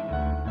now.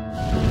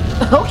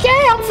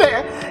 Okay, I'm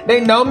fair. They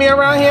know me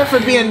around here for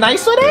being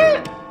nice with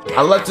it?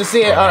 I love to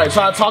see it. Alright,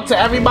 so I talk to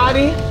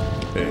everybody.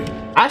 Hey.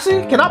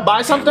 Actually, can I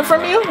buy something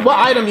from you? What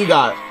item you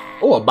got?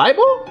 Oh, a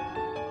Bible?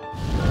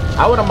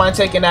 I wouldn't mind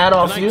taking that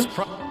off you.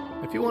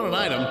 If you want an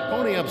item,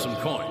 pony up some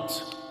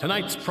coins.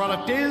 Tonight's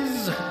product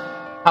is...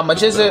 How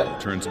much is it?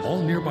 Turns all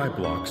nearby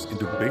blocks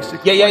into basic...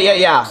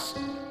 Yeah.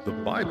 The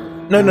Bible.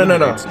 No.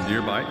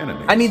 Nearby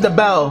enemies. I need the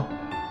bell.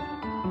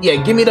 Yeah,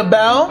 give me the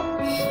bell.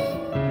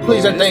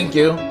 Please and thank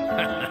you.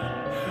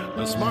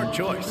 A smart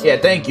choice. Yeah,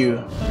 thank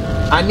you.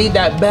 I need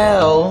that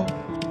bell.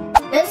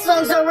 This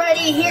one's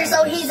already here,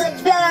 so he's a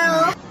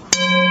bell.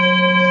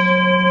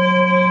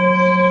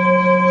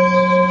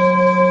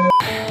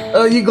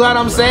 You glad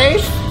I'm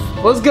safe?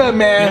 What's good,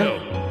 man?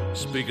 Yo,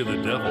 speak of the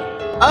devil.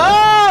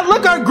 Ah,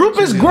 look, our group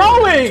is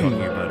growing.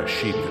 Talking about a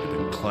sheep that had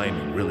been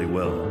climbing really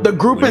well. The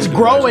group is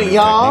growing,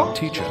 y'all.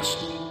 Teach us.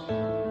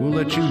 We'll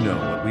let you know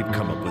what we've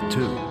come up with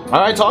too.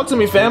 All right, talk to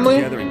me, family.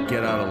 Together and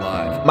get out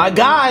alive. My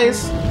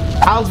guys,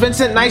 how's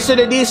Vincent nicer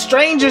to these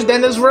strangers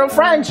than his real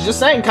friends? Just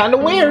saying, kind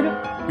of weird.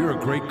 You're a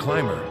great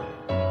climber.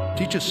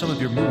 Teach us some of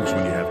your moves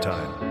when you have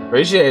time.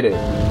 Appreciate it.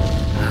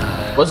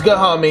 What's good,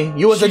 homie?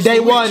 You was a day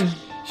one.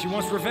 She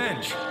wants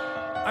revenge.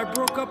 I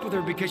broke up with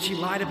her because she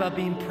lied about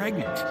being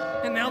pregnant.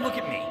 And now look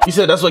at me. You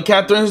said that's what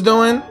Catherine's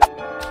doing?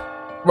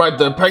 Right,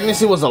 the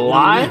pregnancy was a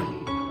lie?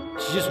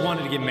 She just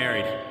wanted to get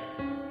married.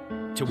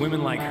 To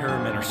women like her,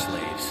 men are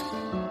slaves.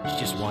 She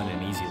just wanted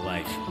an easy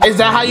life. Is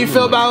that how you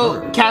feel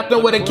about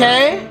Catherine with a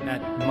K?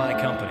 At my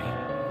company.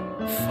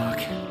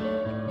 Fuck.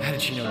 How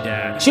did she know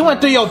Dad? She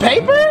went through your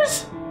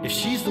papers? If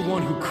she's the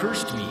one who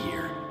cursed me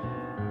here,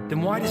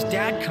 then why does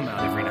Dad come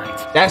out every night?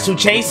 That's who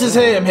chases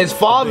him, his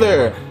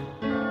father.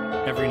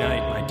 Every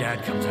night, my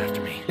dad comes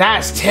after me.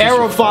 That's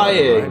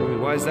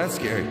terrifying. Why is that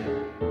scary?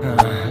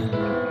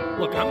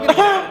 Look, I'm gonna get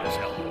out of this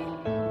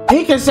hellhole.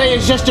 He can say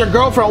it's just your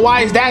girlfriend.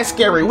 Why is that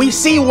scary? We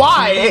see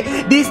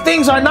why. These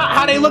things are not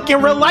how they look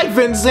in real life,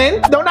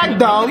 Vincent. Don't act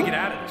dumb. Get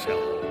out of this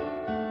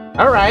hellhole.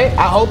 All right,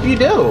 I hope you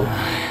do.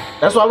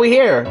 That's why we're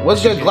here.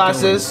 What's good,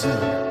 glasses?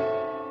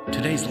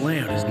 Today's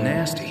layout is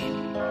nasty.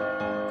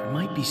 There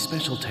might be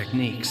special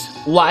techniques.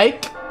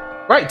 Like?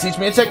 Right, teach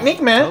me a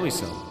technique, man. Tell me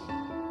some.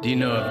 Do you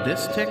know of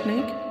this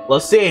technique?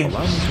 Let's see.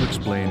 Allow me to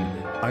explain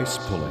ice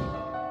pulling.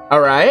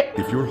 All right.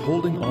 If you're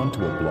holding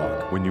onto a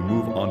block, when you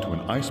move onto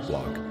an ice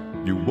block,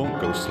 you won't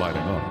go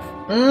sliding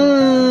off.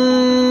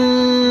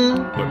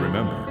 But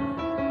remember,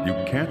 you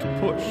can't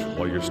push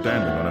while you're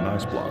standing on an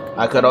ice block.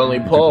 I could only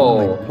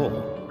pull.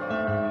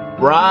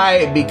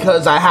 Right,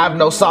 because I have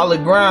no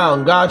solid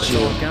ground. Got you.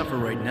 Look out for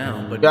right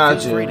now, but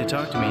Got feel free to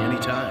talk to me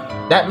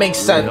anytime. That makes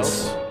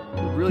sense.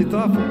 Really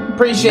thoughtful.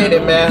 Appreciate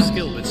it, man.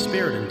 Skill, but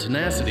spirit and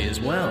tenacity as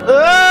well.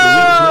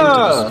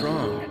 Ah! The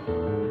weak cling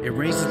to the strong. It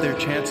raises their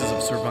chances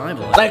of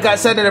survival. Like I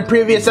said in a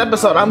previous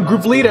episode, I'm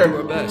group leader. Do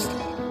our best.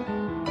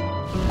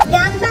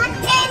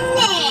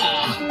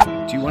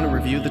 Do you want to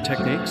review the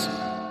techniques?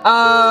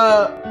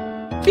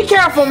 Be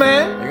careful,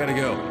 man. I gotta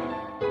go.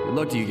 Good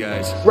luck to you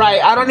guys.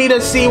 Right, I don't need to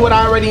see what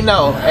I already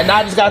know. And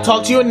I just gotta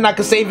talk to you and then I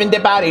can save and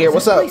dip out of here.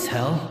 What's up?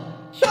 Hell?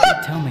 She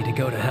did tell me to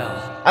go to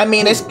hell. I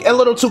mean, it's a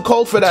little too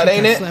cold for that,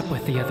 ain't it? I slept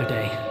with the other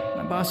day.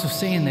 My boss was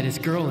saying that his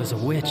girl is a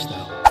witch,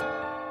 though.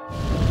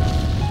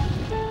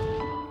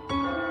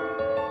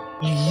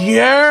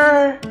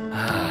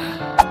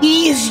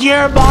 He's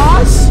your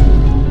boss?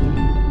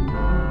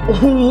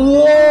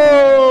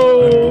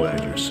 Whoa!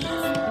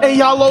 And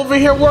y'all over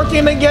here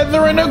working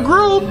together in a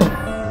group.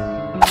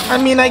 I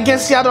mean, I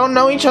guess y'all don't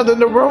know each other in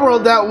the real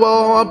world that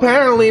well,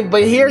 apparently,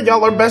 but here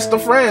y'all are best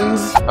of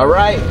friends. All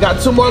right,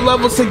 got 2 more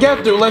levels to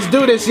get through. Let's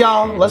do this,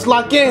 y'all. Let's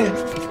lock in.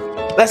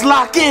 Let's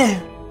lock in.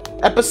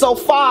 Episode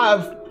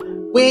 5.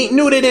 We ain't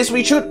new to this.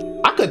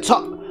 I could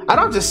talk. I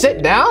don't have to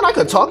sit down. I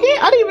could talk it.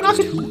 I didn't even know.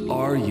 Who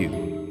are you?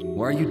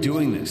 Why are you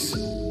doing this?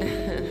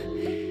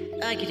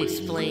 I could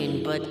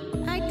explain, but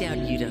I doubt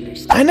you'd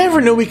understand. I never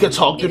knew we could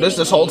talk through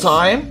this whole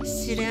time.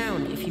 Sit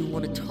down if you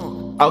want to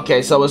talk.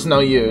 Okay, so it's no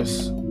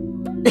use.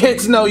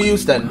 It's no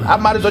use then. I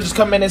might as well just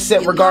come in and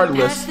sit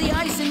regardless. Past the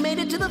ice and made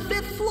it to the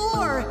 5th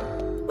floor.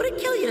 Would it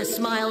kill you to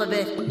smile a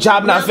bit?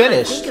 Job not Now that I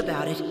finished. think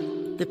about it,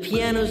 the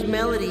piano's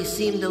melody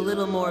seemed a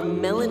little more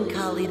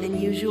melancholy than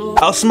usual.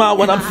 I'll smile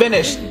when I'm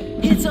finished.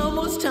 It's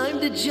almost time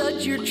to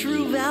judge your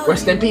true value.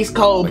 Rest in peace,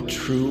 Cole. My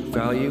true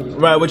value?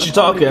 Right, what you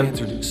talking? I've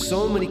answered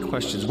so many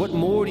questions. What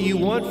more do you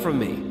want from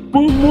me?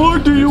 What more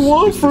do you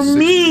want from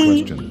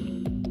me?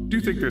 Question. Do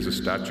you think there's a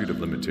statute of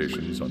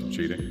limitations on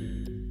cheating?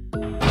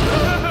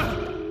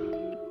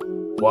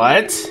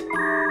 What?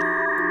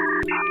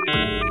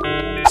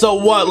 So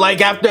what,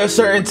 like after a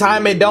certain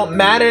time it don't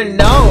matter?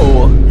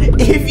 No.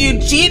 If you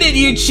cheated,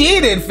 you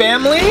cheated,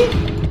 family.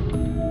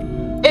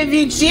 If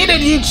you cheated,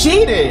 you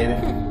cheated.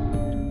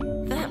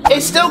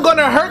 It's still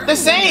gonna hurt the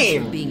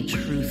same. Being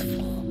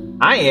truthful.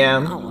 I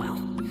am. Oh well,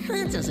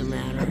 that doesn't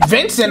matter.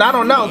 Vincent, I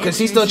don't know, because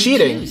he's still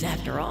cheating.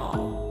 After all.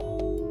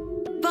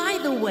 By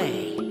the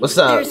way, what's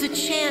up? There's a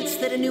chance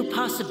that a new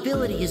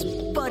possibility is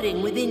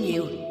budding within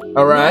you.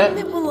 All right. One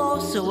that will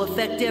also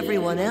affect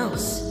everyone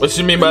else. What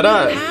you mean by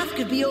that? The path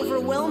could be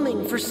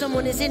overwhelming for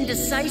someone as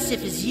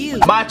indecisive as you.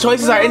 My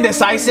choices are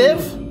indecisive?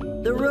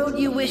 The road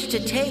you wish to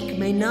take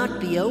may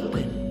not be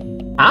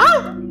open.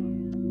 Huh?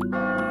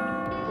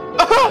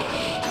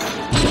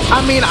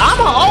 I mean,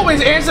 I'ma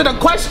always answer the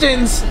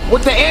questions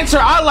with the answer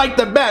I like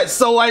the best.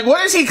 So like,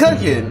 what is he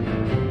cooking?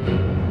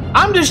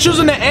 I'm just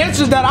choosing the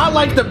answers that I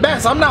like the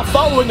best. I'm not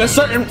following a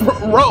certain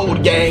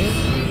road, gang.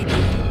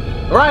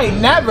 Right,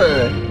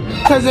 never.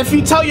 Because if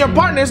you tell your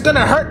partner, it's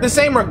gonna hurt the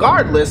same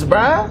regardless,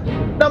 bruh.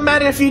 No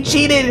matter if you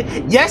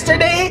cheated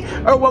yesterday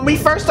or when we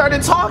first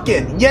started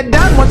talking. You're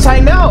done once I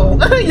know.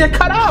 You're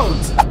cut out.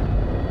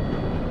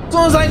 As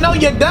soon as I know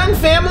you're done,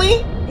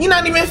 family, you're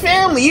not even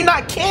family. You're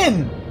not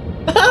kin.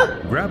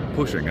 Grab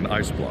pushing an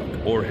ice block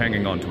or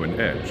hanging onto an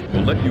edge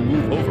will let you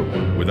move over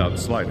one without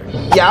sliding.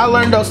 Yeah, I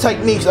learned those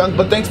techniques,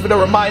 but thanks for the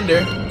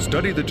reminder.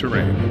 Study the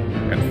terrain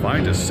and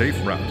find a safe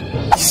route.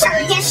 Sure,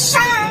 yes,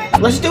 sure.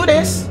 Let's do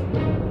this.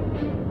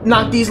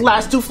 Knock these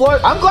last 2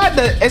 floors. I'm glad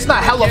that it's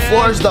not hella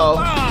floors though.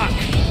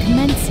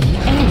 Commencing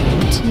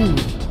area 2.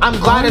 I'm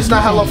glad it's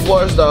not hella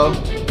floors though.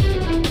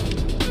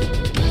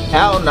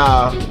 Hell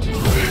nah.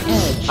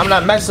 I'm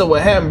not messing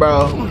with him,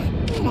 bro.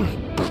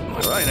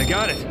 Alright, I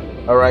got it.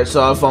 Alright,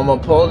 so if I'm gonna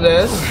pull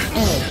this,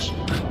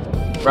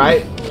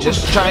 right?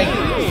 Just trying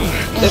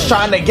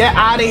to get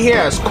out of here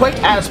as quick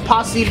as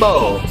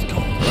possible.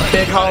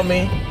 Big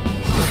homie.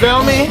 You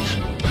feel me?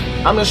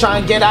 I'm just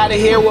trying to get out of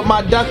here with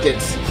my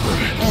ducats.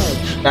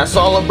 That's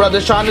all a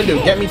brother's trying to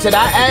do. Get me to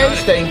that edge.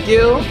 Thank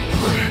you.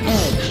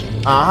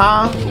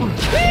 I'm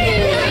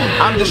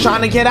just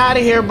trying to get out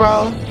of here,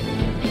 bro.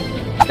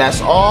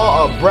 That's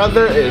all a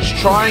brother is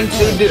trying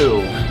to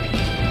do.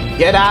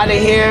 Get out of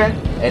here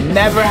and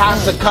never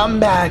have to come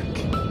back.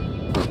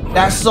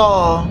 That's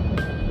all.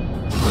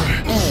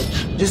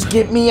 Just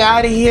get me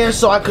out of here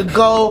so I could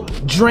go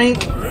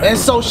drink and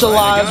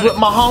socialize with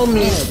my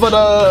homies for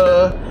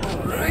the...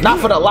 Not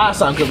for the last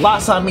time, because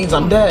last time means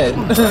I'm dead.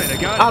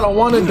 I don't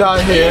want to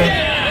die here.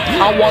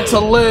 I want to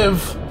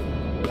live.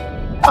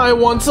 I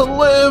want to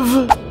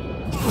live.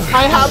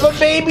 I have a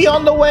baby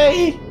on the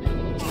way.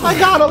 I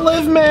gotta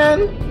live,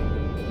 man.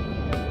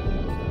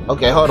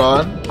 Okay, hold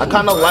on. I'm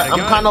kind of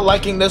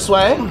liking this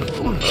way.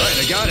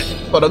 I got it.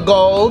 For the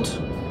gold.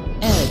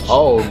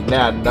 Oh,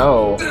 nah,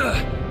 no.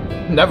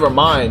 Never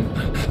mind.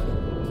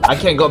 I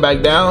can't go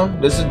back down.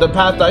 This is the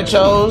path I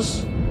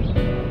chose.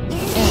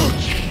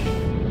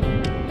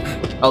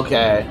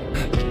 Okay.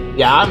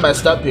 Yeah, I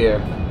messed up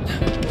here.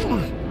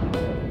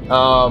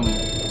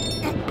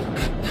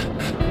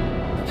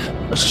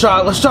 Let's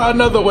try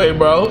another way,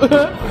 bro.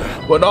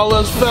 When all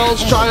else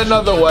fails, try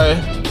another way.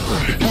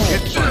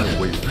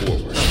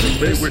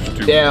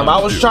 Damn, I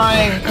was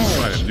trying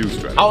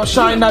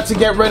not to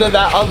get rid of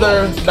that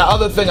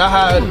other thing I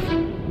had.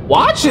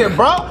 Watch it,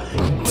 bro.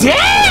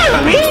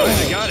 Damn,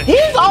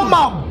 he's on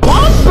my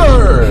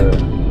bumper.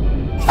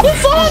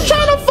 This someone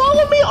trying to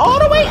follow me all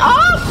the way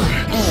up?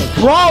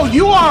 Bro,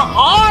 you are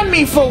on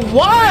me for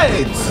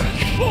what?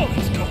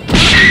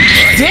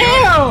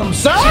 Damn,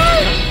 sir.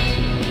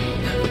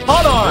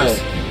 Hold on.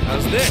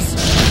 How's this?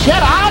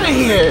 Get out of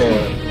here.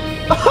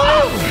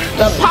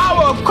 The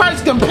power of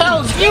Christ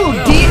compels you,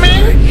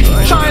 demon.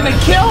 Trying to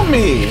kill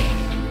me.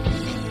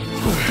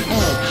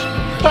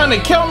 Trying to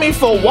kill me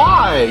for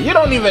why? You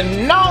don't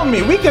even know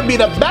me. We could be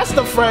the best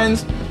of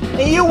friends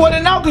and you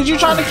wouldn't know because you're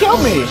trying to kill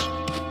me.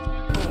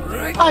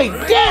 Like,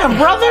 damn,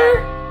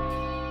 brother.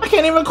 I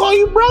can't even call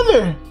you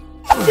brother.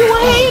 You a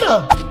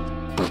hater.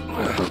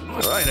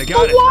 Alright, I got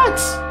For it. what?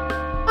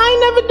 I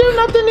ain't never do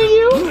nothing to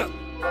you.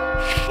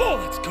 Oh,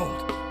 that's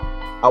cold.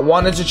 I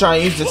wanted to try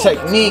and use the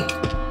technique.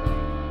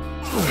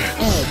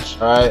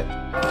 Alright.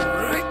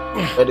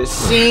 But it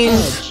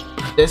seems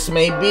this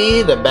may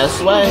be the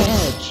best way.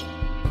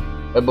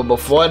 But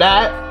before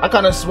that, I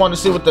kind of want to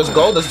see what this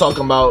gold is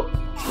talking about.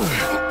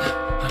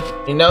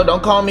 You know,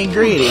 don't call me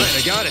greedy.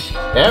 I got it.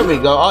 There we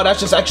go. Oh,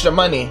 that's just extra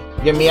money.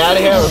 Get me out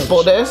of here. Let's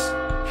pull this.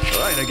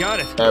 Alright, I got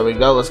it. There we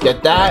go. Let's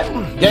get that.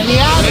 Get me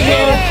out of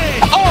here.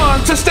 On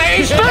to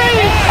stage 3.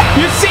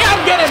 You see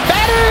I'm getting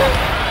better?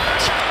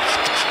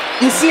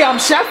 You see I'm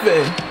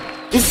chefing.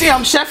 You see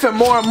I'm chefing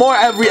more and more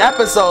every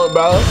episode,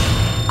 bro.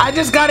 I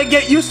just gotta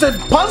get used to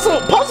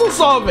puzzle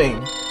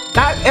solving.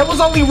 It was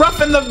only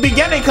rough in the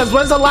beginning, because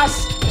when's the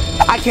last...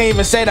 I can't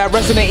even say that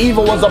Resident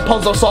Evil was a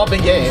puzzle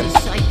solving game.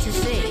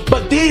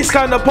 But these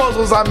kind of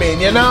puzzles, I mean,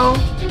 you know?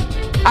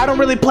 I don't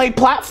really play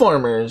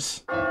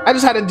platformers. I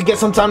just had to get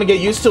some time to get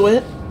used to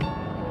it.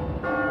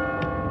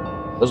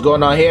 What's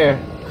going on here?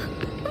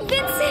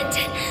 Vincent,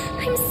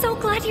 I'm so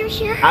glad you're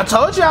here. I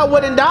told you I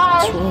wouldn't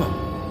die. What's wrong?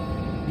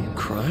 Are you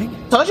crying?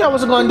 Told you I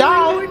wasn't gonna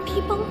die. More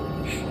people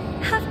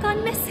have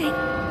gone missing.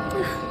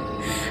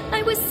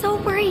 I was so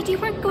worried you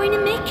weren't going to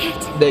make it.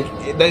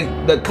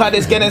 The cut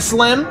is getting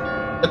slim.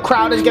 The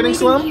crowd is getting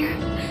slim. Here,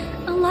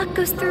 a lot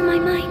goes through my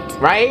mind.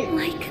 Right?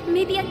 Like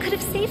maybe I could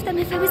have saved them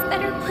if I was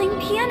better playing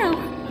piano.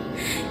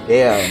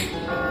 Yeah.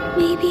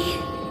 Maybe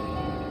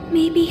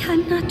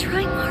I'm not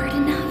trying hard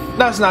enough.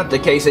 That's not the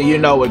case, and you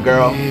know it,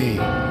 girl. Hey,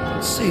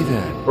 don't say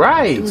that.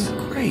 Right. You're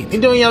doing great.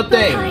 You're doing your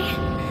thing.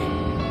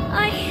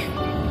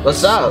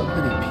 What's up? So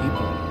many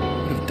people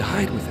would have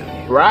died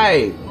without you.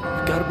 Right.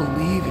 You gotta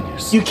believe in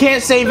yourself. You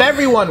can't save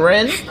everyone,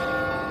 Rin.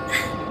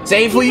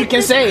 Save who you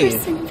can save.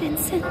 Person,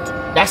 Vincent.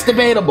 That's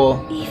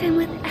debatable. Even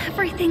with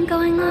everything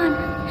going on,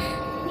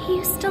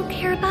 you still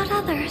care about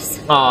others.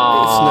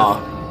 Aww.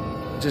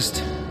 It's nothing.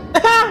 Just...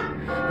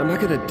 I'm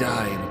not gonna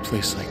die in a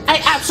place like this. I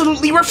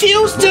absolutely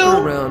refuse Moving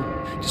to. around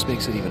just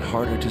makes it even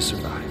harder to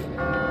survive.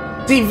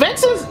 See,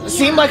 Vincent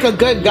seemed like a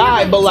good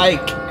guy, but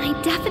like... I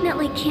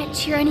definitely can't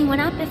cheer anyone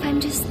up if I'm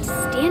just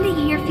standing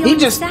here feeling He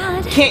just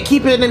sad. can't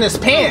keep it in his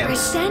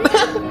pants. Right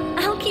then,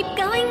 I'll keep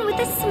going with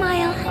a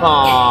smile.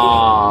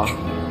 Aww.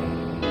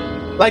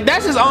 Like,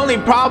 that's his only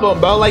problem,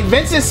 bro. Like,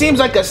 Vincent seems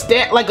like a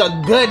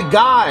good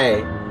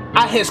guy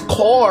at his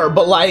core,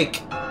 but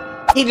like,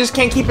 he just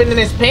can't keep it in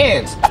his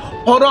pants.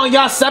 Hold on,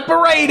 y'all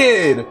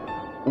separated.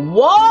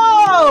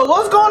 Whoa,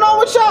 what's going on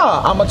with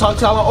y'all? I'm gonna talk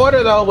to y'all in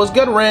order though. What's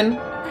good, Rin?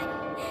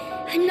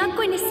 I'm not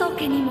going to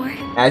sulk anymore.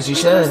 As you I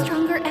should. grow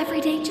stronger every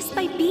day just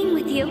by being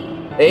with you.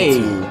 Hey.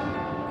 Being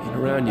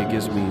around you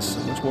gives me so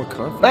much more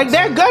confidence. Like,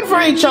 they're good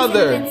for each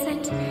other.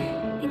 Vincent,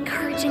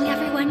 encouraging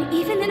everyone,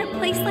 even in a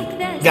place like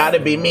this. Gotta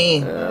be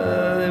me.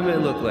 They may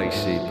look like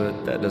sheep,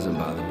 but that doesn't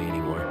bother me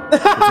anymore.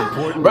 It's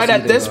important right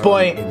at this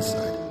point.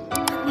 Inside.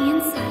 On the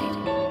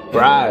inside.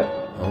 Right.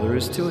 All there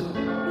is to it.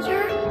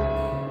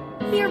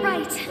 You're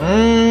right. You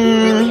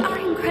really are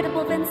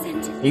incredible,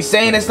 Vincent. He's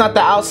saying it's not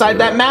the outside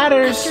that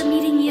matters. After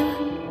meeting you,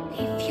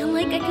 I feel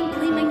like I can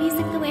play my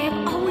music the way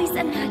I've always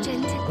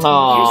imagined.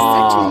 Aww.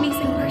 You're such an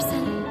amazing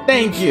person.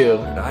 Thank you.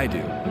 And I do.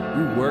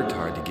 You worked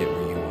hard to get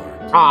where you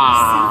are.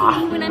 Ah.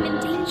 Saving me when I'm in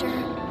danger.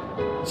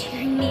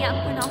 Cheering me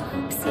up when all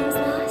hope seems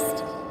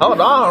lost.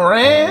 Hold on,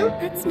 Ren.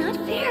 That's not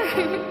fair.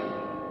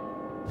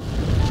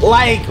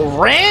 Like,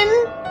 Ren?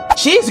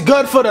 She's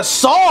good for the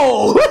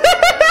soul.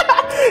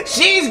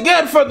 She's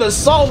good for the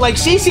soul. Like,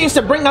 she seems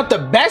to bring out the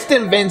best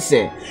in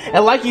Vincent.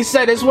 And like you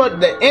said, it's what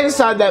the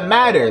inside that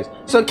matters.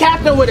 So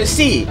Captain with a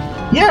C,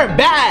 you're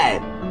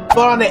bad.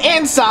 But on the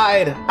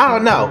inside, I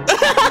don't know.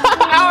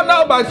 I don't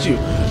know about you.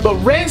 But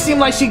Ren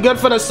seemed like she good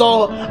for the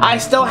soul. I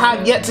still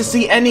have yet to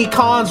see any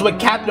cons with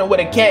Captain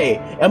with a K.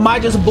 Am I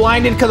just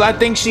blinded because I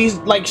think she's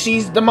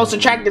the most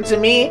attracted to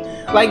me?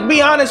 Like,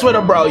 be honest with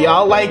her, bro,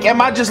 y'all. Like,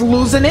 am I just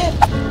losing it?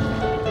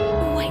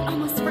 Oh, I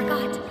almost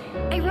forgot.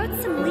 I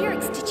wrote some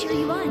lyrics to cheer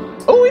you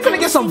on. Oh, we finna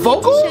get some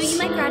vocals? To show you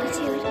my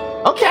gratitude.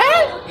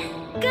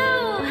 Okay.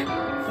 Go!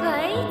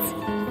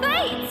 Fight!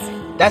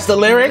 Fight! That's the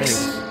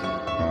lyrics?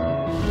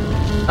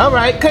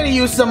 Alright, could've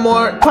used some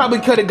more. Probably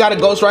could've got a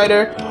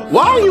ghostwriter.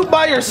 Why are you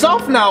by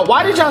yourself now?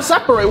 Why did y'all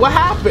separate? What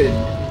happened?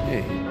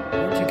 Hey,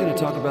 aren't you gonna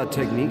talk about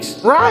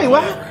techniques? Right,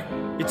 what?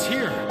 It's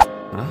here.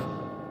 Huh?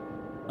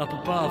 Up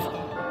above.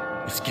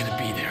 It's gonna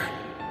be there.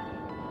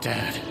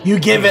 Dad. You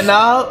giving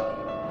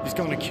up? He's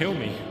gonna kill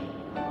me.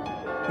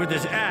 With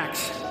his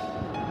axe.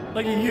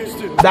 Like he used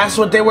to. That's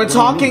what they were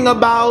talking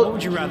about. What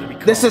would you rather be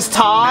called? This is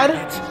Todd.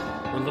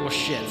 Maggot or little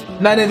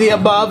shit? None of the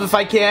above, if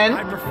I can.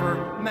 I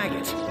prefer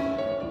Maggot.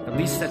 At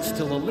least that's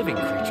still a living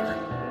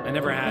creature. I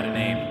never had a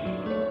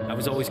name. I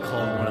was always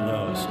called one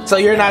of those. So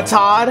you're not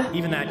Todd?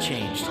 Even that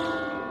changed.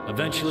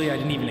 Eventually, I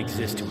didn't even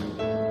exist to him.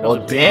 Oh,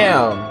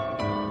 damn.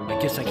 I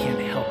guess I can't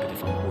help it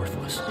if I'm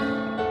worthless.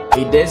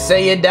 He did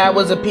say your dad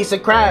was a piece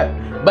of crap.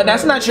 But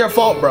that's not your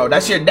fault, bro.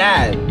 That's your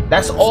dad.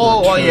 That's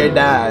all on your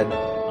dad.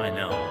 I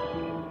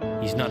know.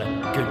 He's not a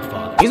good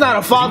father. He's not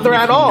a father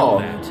at all.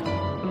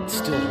 It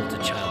still holds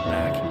a child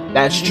back.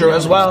 That's Even true now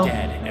as well. he's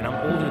dead, and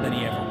I'm older than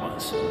he ever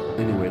was.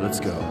 Anyway, let's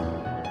go.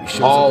 He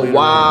shows Oh, up later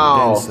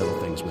wow. and then settle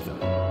things with him.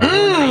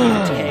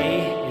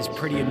 Tay is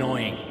pretty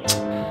annoying.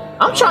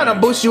 I'm trying to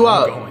boost you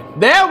up.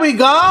 There we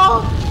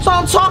go. That's what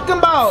I'm talking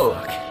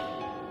about.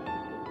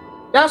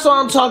 That's what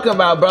I'm talking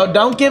about, bro.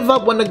 Don't give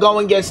up when the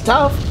going gets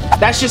tough.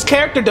 That's just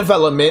character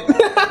development.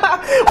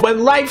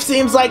 When life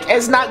seems like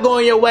it's not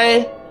going your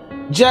way,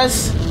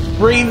 just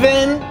breathe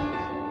in,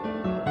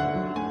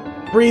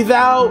 breathe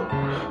out,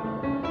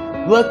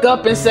 look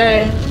up and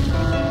say,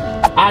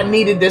 I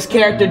needed this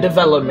character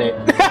development.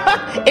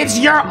 It's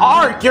your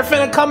arc. You're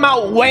finna come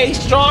out way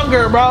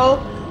stronger,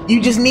 bro.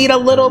 You just need a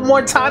little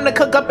more time to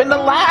cook up in the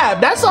lab.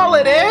 That's all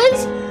it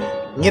is.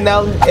 You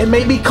know, it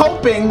may be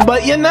coping,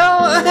 but you know,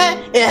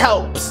 it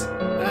helps.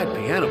 That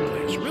piano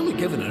player's really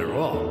giving it her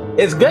all.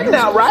 It's good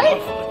now, right?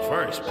 At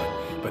first,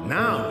 but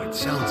now it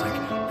sounds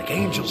like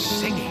angels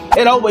singing.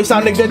 It always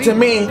sounded good to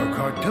me. Work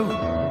hard too.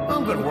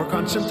 I'm gonna work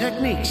on some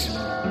techniques.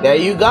 There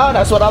you go.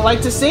 That's what I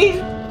like to see.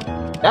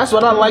 That's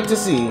what I like to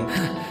see.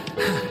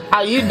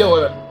 How you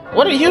doing?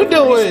 What are you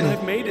doing?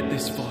 I've made it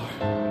this far.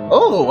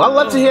 Oh, I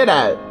love to hear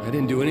that. I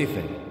didn't do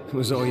anything. It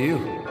was all you.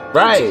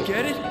 Right. Don't you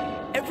get it?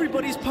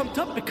 Everybody's pumped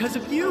up because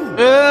of you.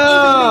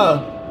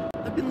 Yeah.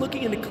 I've been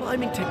looking into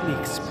climbing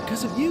techniques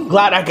because of you.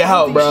 Glad I could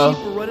help, bro.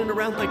 Sheep are running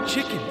around like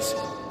chickens,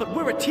 but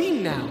we're a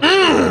team now.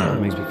 Mm.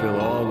 It makes me feel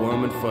all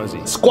warm and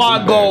fuzzy.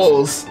 Squad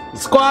goals.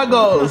 Squad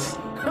goals.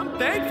 I'm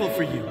thankful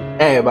for you.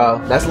 Hey,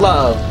 bro. That's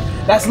love.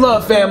 That's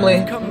love, family.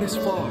 We've come this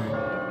far.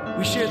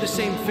 We share the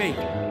same fate.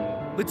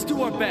 Let's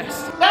do our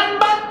best.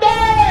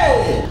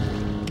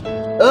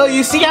 Oh,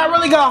 you see, I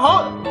really got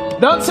home.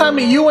 Don't tell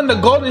me you and the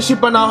golden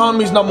sheep are not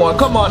homies no more.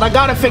 Come on, I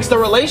gotta fix the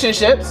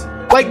relationships.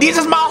 Like, these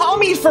is my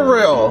homies for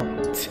real.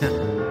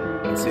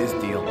 That's his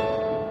deal.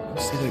 Don't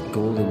say that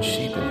golden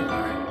sheep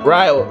anymore.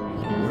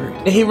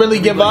 Right. Did he really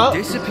give up?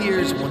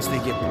 Disappears once they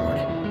get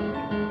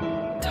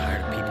bored.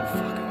 Tired of people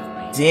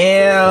fucking with me.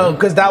 Damn,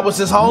 because that was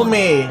his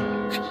homie.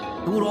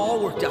 It would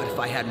all worked out if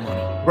I had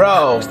money.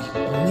 Bro. It was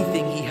the only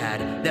thing he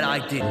had that I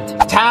didn't.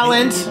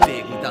 Talent. He was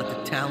big without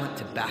the talent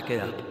to back it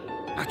up.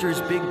 After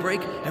his big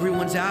break,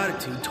 everyone's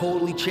attitude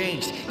totally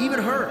changed. Even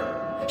her.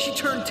 She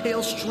turned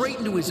tail straight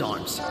into his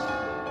arms.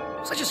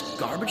 Was I just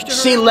garbage to her?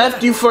 She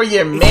left you for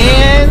your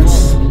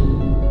mans?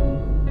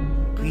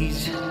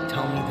 please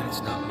tell me that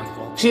it's not my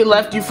fault. She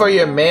left you for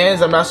your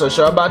mans. I'm not so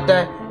sure about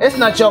that. It's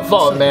not your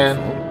fault, man.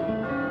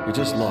 You're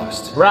just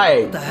lost.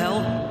 Right. What the hell?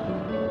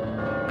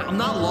 I'm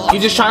not lost.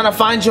 You're just trying to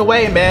find your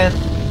way, man.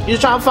 You're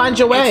just trying to find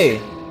your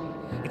way.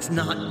 It's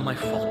not my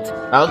fault.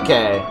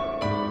 Okay.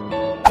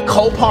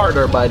 Cope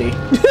harder, buddy.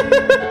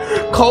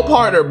 Cope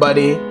harder,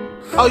 buddy.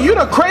 Oh, you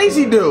the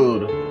crazy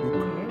dude.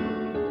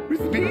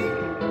 With me?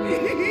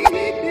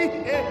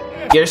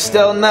 You're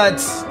still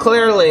nuts,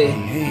 clearly.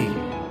 Hey.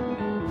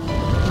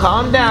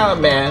 Calm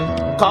down,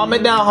 man. Calm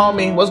it down,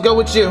 homie. What's good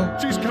with you?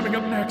 She's coming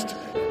up next.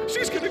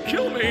 She's gonna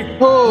kill me.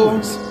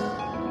 Who?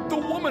 The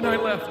woman I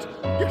left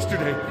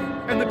yesterday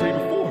and the day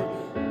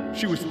before.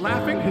 She was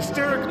laughing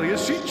hysterically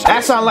as she chased.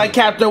 That sound like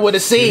Captain with a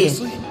C.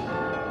 Seriously?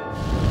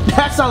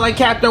 That sound like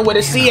Captain with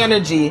a C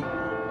energy.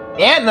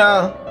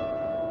 Anna.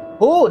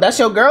 Ooh, that's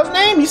your girl's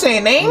name? You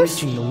saying names?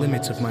 Reaching the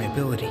limits of my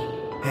ability.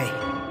 Hey,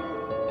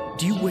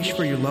 do you wish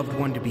for your loved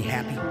one to be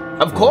happy?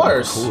 Of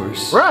course. Of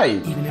course.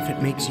 Right. Even if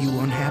it makes you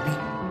unhappy?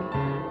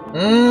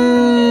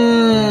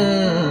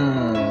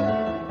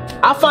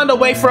 I'll find a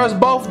way for us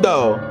both,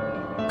 though.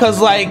 Cause,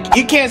 like,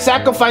 you can't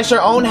sacrifice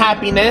your own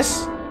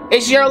happiness.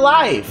 It's your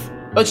life.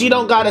 But you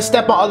don't gotta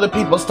step on other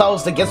people's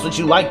toes to get what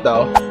you like,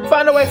 though.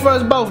 Find a way for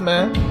us both,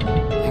 man.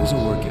 Things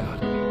will work out.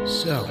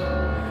 So,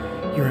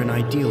 you're an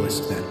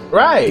idealist then?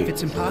 Right. If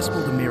it's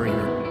impossible to marry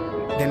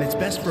her, then it's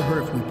best for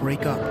her if we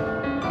break up.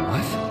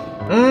 What?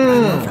 I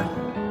love her.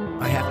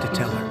 I have to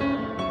tell her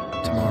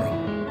tomorrow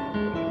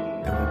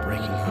that we're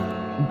breaking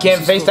up. You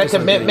can't face that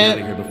commitment. Out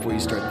of here before you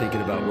start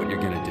thinking about what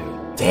you're gonna do.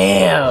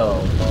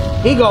 Damn.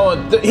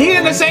 He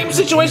in the same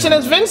situation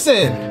as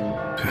Vincent.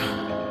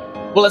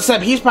 Well,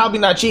 except he's probably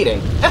not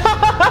cheating.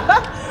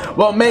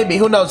 Well, maybe.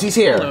 Who knows? He's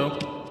here. Hello.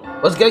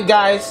 What's good,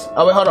 guys?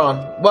 Oh, wait, hold on.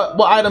 What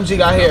items you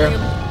got here?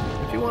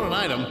 If you want an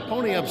item,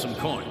 pony up some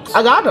coins.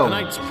 I got them.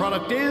 Tonight's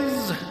product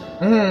is...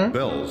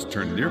 Bells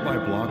turn nearby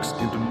blocks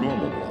into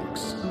normal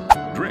blocks.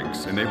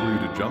 Drinks enable you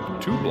to jump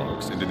 2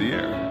 blocks into the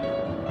air.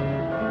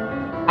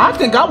 I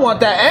think I want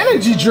that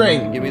energy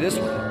drink. Give me this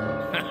one.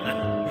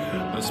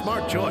 A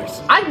smart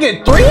choice. I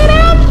get 3 of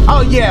them?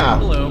 Oh, yeah.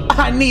 Hello.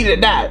 I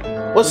needed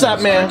that. What's up,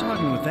 man?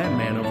 Talking with that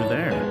man over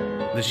there.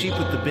 The sheep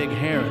with the big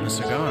hair and the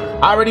cigar.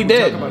 I already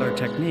did. Talk about our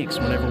techniques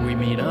whenever we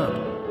meet up.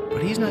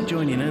 But he's not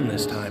joining in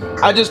this time.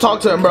 I just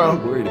talked to him, bro.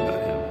 I'm worried about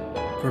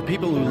him. For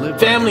people who live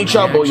Family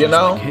trouble, you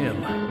know? like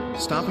him,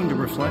 stopping to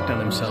reflect on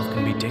himself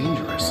can be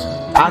dangerous.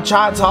 I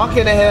tried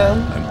talking to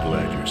him. I'm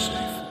glad you're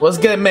safe. What's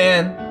good,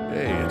 man?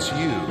 Hey, it's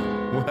you.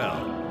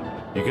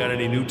 Well, you got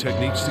any new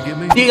techniques to give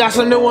me? You got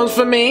some new ones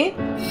for me?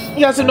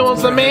 You got some new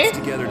ones for me?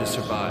 Together to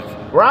survive.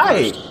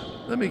 Right. First,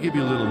 let me give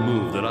you a little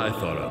move that I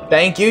thought of.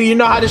 Thank you. You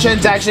know how the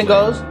transaction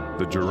goes?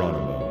 The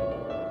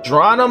Geronimo.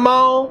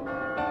 Geronimo?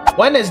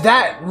 When is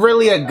that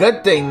really a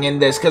good thing in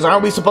this? Because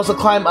aren't we supposed to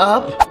climb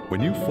up?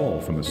 When you fall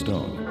from the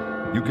stone,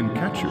 you can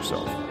catch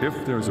yourself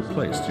if there's a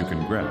place you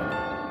can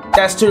grab.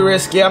 That's too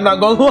risky. I'm not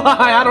going to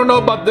lie. I don't know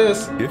about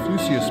this. If you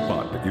see a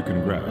spot that you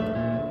can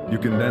grab, you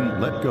can then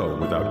let go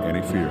without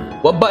any fear.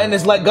 What button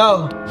is let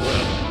go?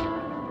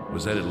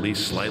 Was that at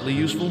least slightly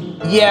useful?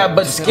 Yeah,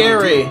 but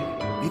scary.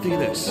 What do you think of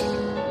this?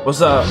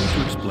 What's up?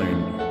 To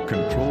explain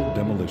controlled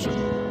demolition.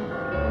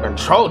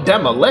 Controlled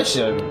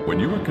demolition? When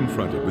you are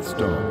confronted with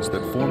stones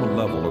that form a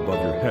level above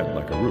your head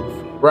like a roof,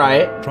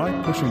 right? Try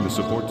pushing the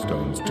support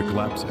stones to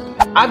collapse it.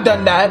 I've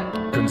done that.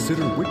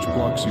 Consider which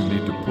blocks you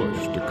need to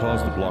push to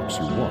cause the blocks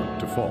you want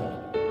to fall.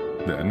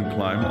 Then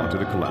climb onto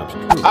the collapsed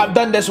roof. I've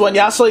done this one.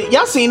 Y'all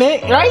seen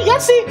it, right? Y'all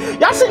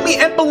seen me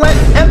implement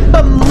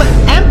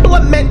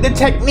the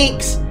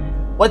techniques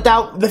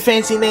without the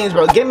fancy names,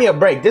 bro. Give me a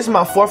break. This is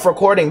my 4th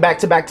recording back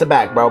to back to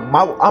back, bro.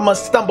 I'm gonna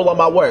stumble on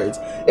my words.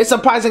 It's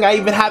surprising I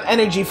even have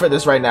energy for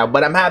this right now,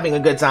 but I'm having a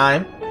good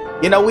time.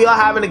 You know, we all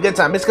having a good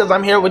time. It's because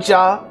I'm here with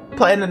y'all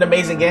playing an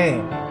amazing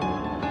game.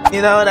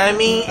 You know what I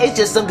mean? It's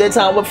just some good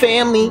time with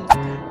family.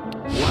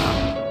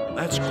 Wow,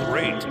 that's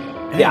great.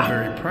 Yeah.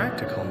 Very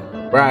practical.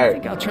 Right. I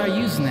think I'll try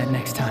using that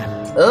next time.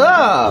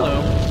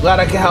 Oh, glad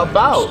I can help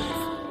out.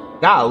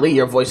 Golly,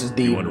 your voice is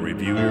deep. You want to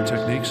review your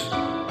techniques?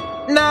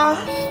 Nah.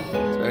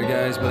 Sorry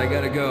guys, but I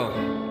gotta go.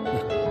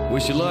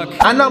 Wish you luck.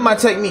 I know my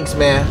techniques,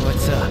 man.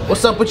 What's up?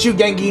 What's up with you,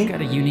 Gengi? You got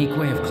a unique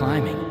way of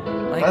climbing.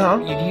 Like,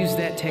 you'd use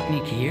that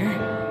technique here?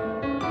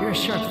 You're a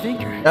sharp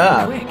thinker.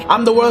 Quick.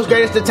 I'm the world's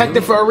greatest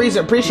detective for a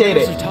reason. Appreciate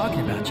it. People are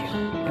talking about you.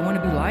 They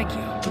want to be like you.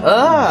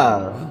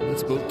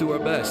 Let's both do our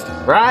best.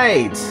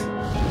 Right.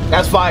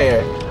 That's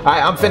fire.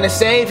 Alright, I'm finna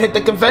save, hit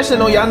the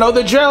confessional. Y'all know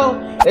the drill.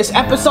 It's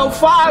episode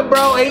 5,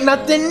 bro. Ain't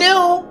nothing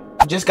new.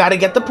 Just gotta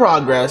get the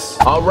progress.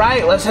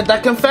 Alright, let's hit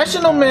that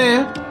confessional,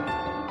 man.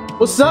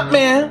 What's up,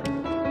 man?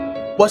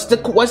 What's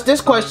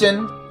this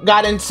question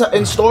got in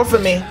store for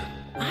me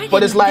for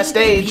this last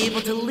stage? Be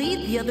able to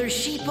lead the other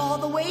sheep all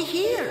the way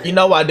here. You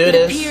know I do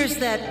this. It appears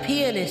that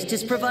pianist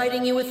is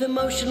providing you with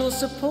emotional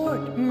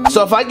support.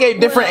 So if I gave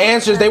different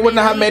answers, they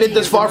wouldn't have made it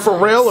this far for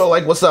real, or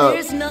like, what's up?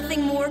 There's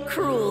nothing more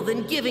cruel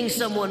than giving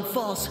someone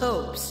false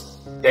hopes.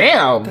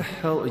 Damn. What the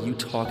hell are you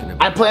talking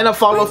about? I plan to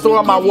follow through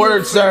on my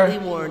words, sir.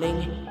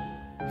 Warning.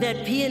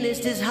 that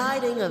pianist is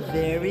hiding a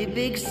very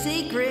big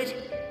secret.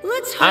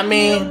 Let's hope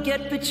you don't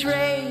get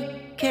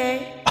betrayed,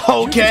 okay?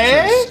 You're just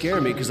trying to scare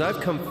me because I've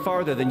come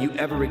farther than you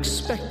ever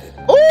expected.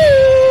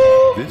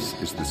 Ooh! This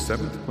is the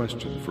 7th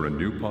question for a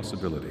new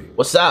possibility.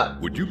 What's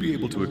up? Would you be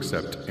able to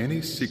accept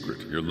any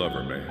secret your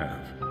lover may have?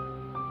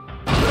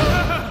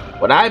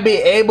 Would I be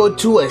able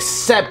to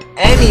accept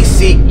any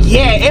secret?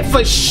 Yeah, it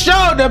for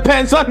sure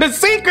depends on the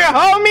secret,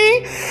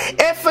 homie.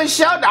 It for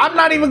sure. I'm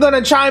not even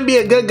gonna try and be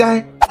a good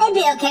guy. It'd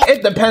be okay.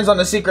 It depends on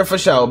the secret for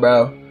sure,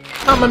 bro.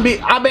 I've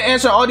been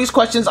answering all these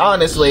questions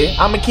honestly.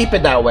 I'm gonna keep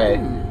it that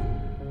way.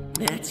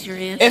 That's your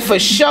answer? It for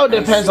sure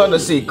depends on the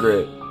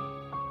secret.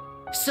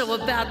 So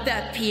about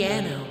that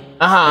piano.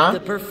 Uh-huh.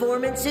 If the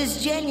performance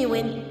is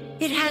genuine,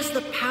 it has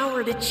the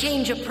power to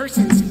change a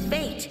person's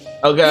fate.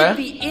 Okay. It'd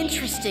be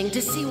interesting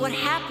to see what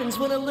happens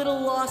when a little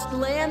lost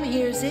lamb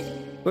hears it.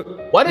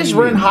 What is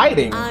RIN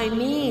hiding? I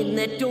mean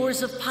that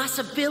doors of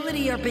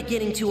possibility are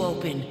beginning to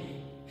open.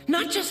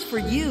 Not just for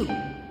you,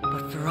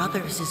 but for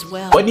others as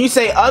well. When you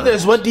say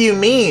others, what do you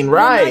mean?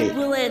 Right. The night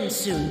will end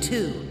soon,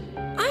 too.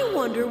 I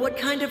wonder what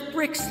kind of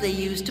bricks they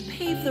use to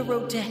pave the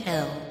road to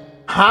hell.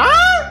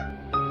 Huh?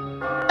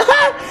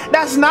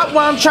 That's not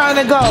where I'm trying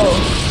to go.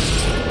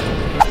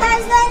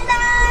 Cause the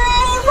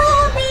night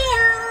will be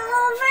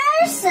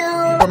over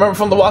soon. Remember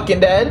from The Walking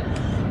Dead?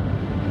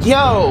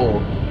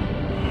 Yo,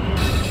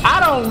 I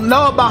don't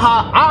know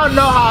how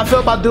I feel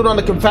about dude on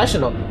the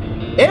confessional.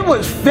 It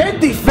was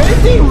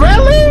 50-50,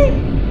 really?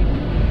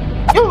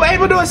 You were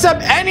able to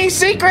accept any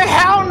secret?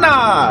 Hell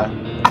nah.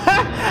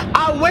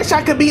 I wish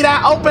I could be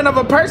that open of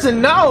a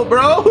person. No,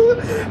 bro.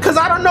 Cause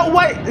I don't know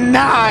what.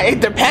 Nah, it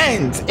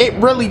depends. It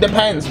really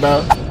depends,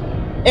 bro.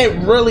 It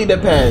really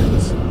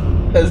depends.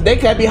 Cause they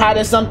could be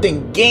hiding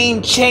something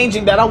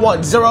game-changing that I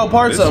want 0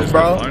 parts of,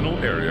 bro. This is the final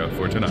area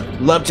for tonight.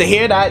 Love to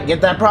hear that.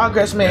 Get that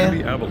progress, man.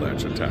 Any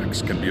avalanche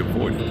attacks can be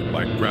avoided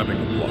by grabbing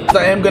a block. So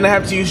I am gonna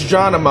have to use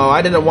Geronimo.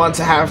 I didn't want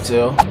to have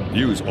to.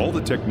 Use all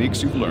the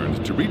techniques you've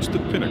learned to reach the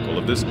pinnacle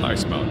of this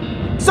ice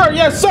mountain. Sir,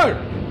 yes, sir.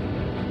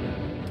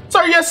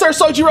 Sir, yes, sir.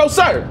 Sojiro,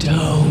 sir.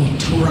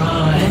 Don't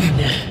run.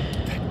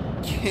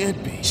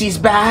 Can't be. She's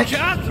back.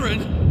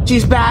 Catherine.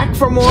 She's back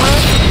for more.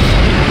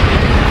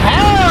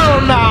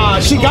 Hell nah.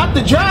 She got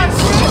the dress.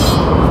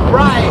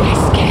 Right.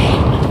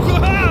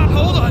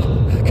 Hold on.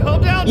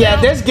 Calm down. Yeah,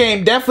 now. this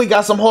game definitely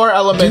got some horror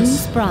elements.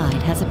 Doom's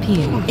bride has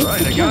appeared. It's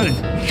Right, I got it.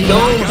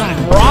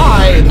 Doom's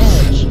bride.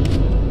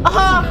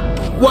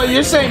 What,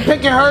 you're saying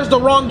picking her is the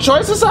wrong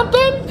choice or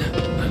something?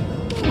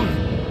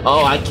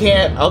 Oh, I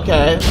can't.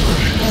 Okay.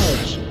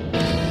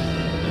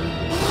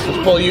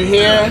 Let's pull you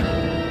here.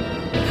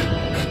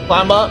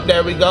 Climb up.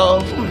 There we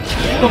go.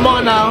 Come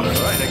on now.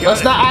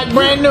 Let's not act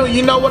brand new.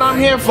 You know what I'm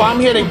here for. I'm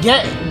here to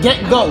get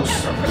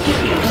ghosts.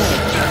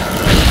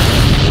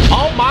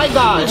 Oh my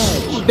gosh.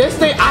 This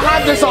thing, I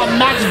have this on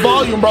max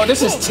volume, bro.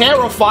 This is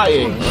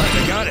terrifying.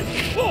 I got it.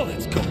 Whoa,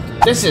 let's go.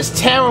 This is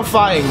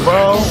terrifying,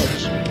 bro.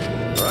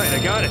 Right, I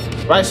got it.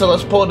 Right, so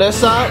let's pull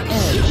this up.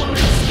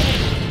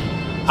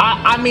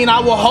 I mean, I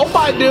will hope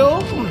I do.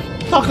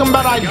 Talking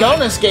about I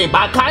don't escape.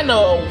 I kind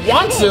of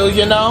want to,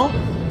 you know.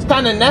 It's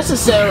kind of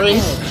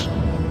necessary.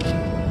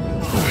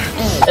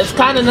 It's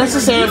kind of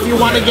necessary if you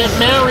want to get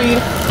married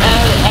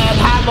and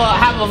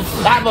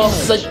have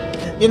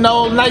a you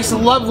know, nice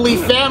lovely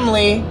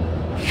family.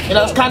 You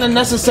know, it's kind of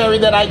necessary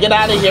that I get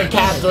out of here,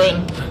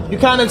 Catherine. You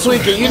kind of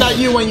tweak it. You're not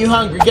you when you're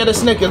hungry. Get a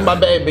Snickers, my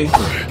baby.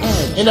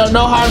 You know,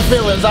 no hard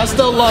feelings. I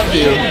still love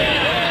you.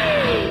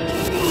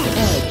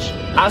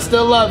 I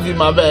still love you,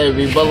 my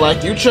baby. But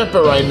like, you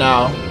tripping right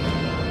now.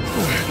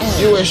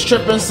 You is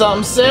tripping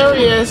something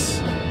serious.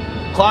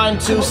 Climb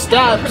 2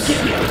 steps.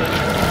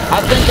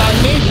 I think I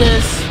need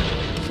this.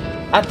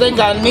 I think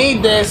I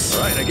need this.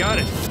 Right, I got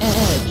it.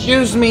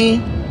 Excuse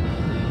me.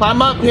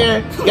 Climb up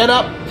here. Get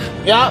up.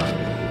 Yup.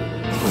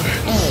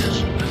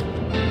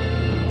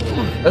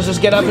 Let's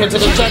just get up here to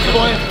the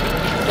checkpoint.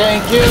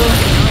 Thank you.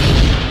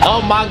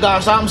 Oh my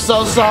gosh, I'm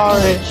so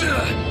sorry.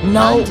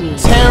 No,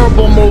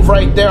 terrible move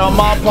right there on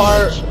my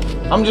part.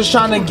 I'm just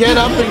trying to get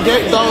up and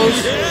get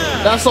those.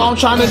 That's all I'm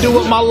trying to do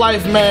with my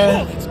life,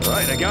 man.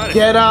 Right, I got it.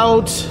 Get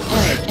out.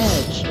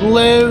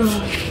 Live.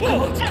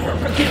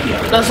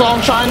 That's all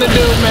I'm trying to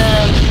do,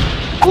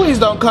 man. Please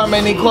don't come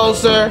any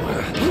closer.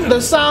 The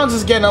sounds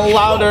is getting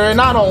louder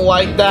and I don't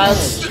like that.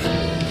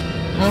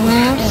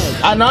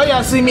 I know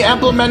y'all see me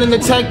implementing the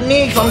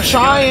techniques. I'm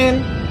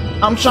trying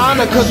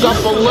to cook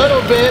up a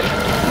little bit.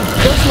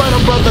 Just let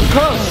a brother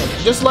cook.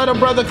 Just let a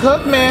brother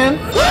cook, man.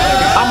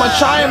 I'ma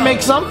try and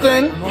make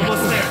something.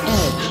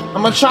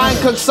 I'ma try and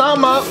cook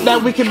some up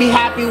that we can be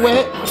happy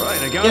with.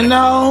 You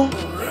know?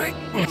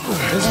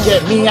 Just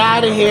get me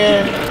out of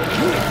here.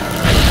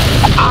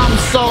 I'm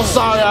so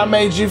sorry I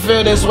made you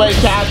feel this way,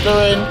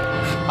 Catherine.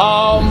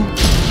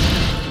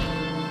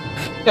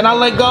 Can I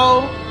let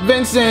go?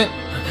 Vincent,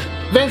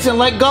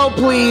 let go,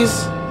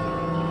 please.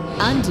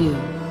 Undo.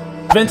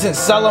 Vincent's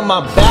selling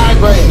my bag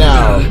right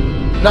now.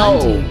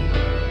 No.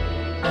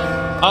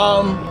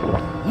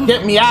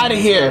 Get me out of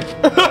here.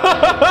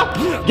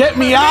 Get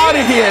me out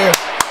of here.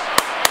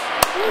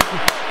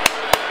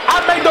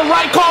 made the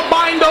right call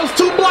buying those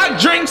 2 block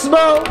drinks,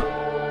 bro.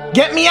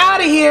 Get me out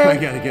of here. I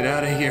gotta get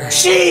out of here.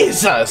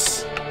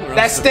 Jesus.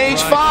 That's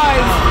stage 5.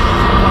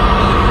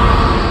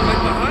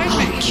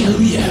 I'll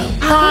kill you.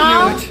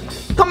 Huh?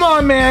 Come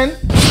on, man.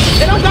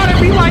 It don't gotta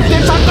be like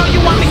this. I thought you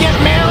wanted to get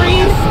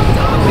married,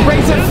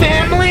 raise a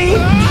family.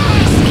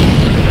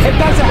 It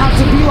doesn't have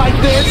to be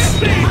like this.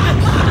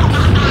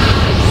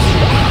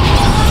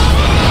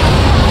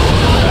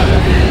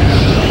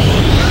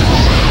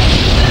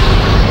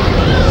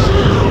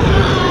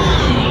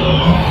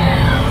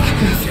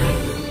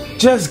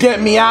 Just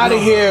get me out of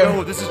here.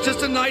 No, this is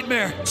just a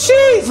nightmare.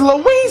 Jeez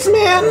Louise,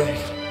 man.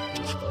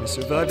 I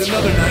survived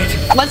another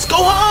night. Let's go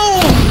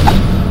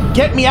home.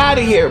 Get me out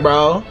of here,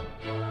 bro.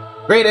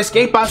 Great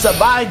escape, I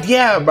survived.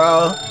 Yeah,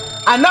 bro.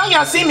 I know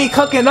y'all see me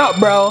cooking up,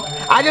 bro.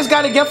 I just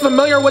gotta get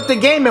familiar with the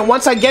game, and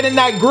once I get in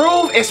that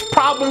groove, it's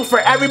problem for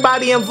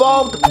everybody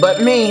involved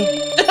but me.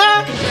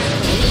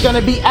 It's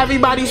gonna be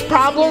everybody's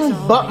problem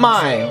but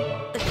mine.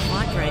 The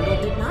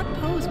quadrangle did not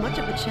pose much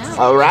of a challenge.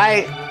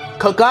 Alright.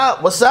 Cook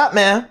up. What's up,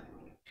 man?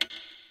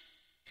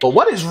 But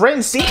what is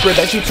RIN's secret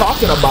that you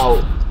talking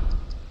about?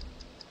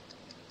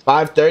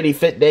 5:30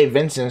 fit day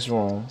Vincent's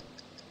room.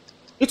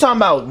 You talking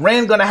about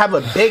RIN gonna have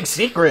a big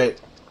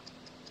secret?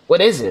 What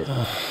is it?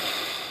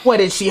 What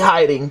is she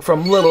hiding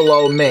from little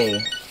old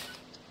me?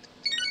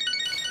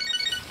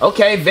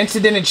 Okay,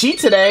 Vincent didn't cheat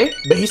today,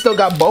 but he still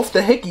got both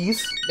the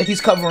hickeys that he's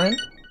covering.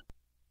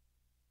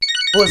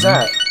 Who is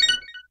that?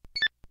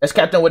 That's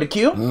Captain with a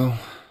Q? Hello?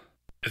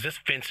 Is this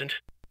Vincent?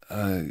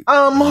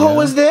 Who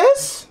is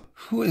this?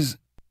 Who is...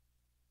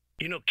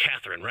 You know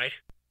Catherine, right?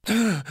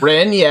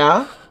 RIN,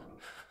 yeah.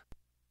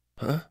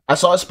 Huh? I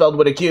saw it spelled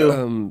with a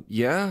Q.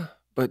 Yeah,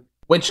 but...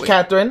 Which wait,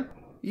 Catherine?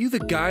 You the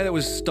guy that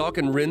was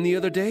stalking RIN the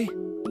other day?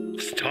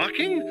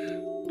 Stalking?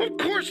 Of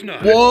course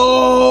not.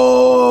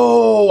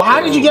 Whoa!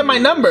 How did you get my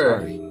number?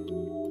 Sorry.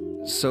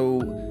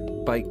 So,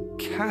 by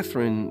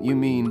Catherine, you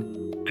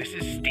mean... This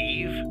is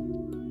Steve,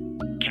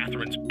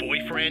 Catherine's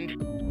boyfriend.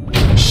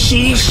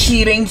 She's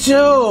cheating too.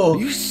 Are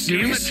you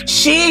serious?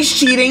 She's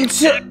cheating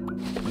too.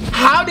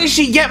 How did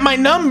she get my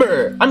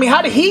number? I mean,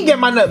 how did he get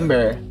my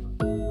number?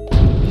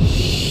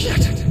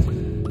 Shit.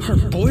 Her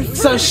boyfriend?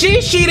 So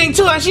she's cheating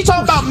too, and she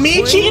talking about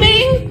me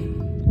cheating?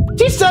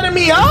 She's setting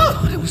me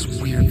up? It was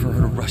weird for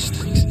her to rush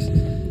things.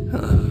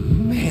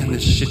 Man,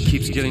 this shit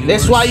keeps getting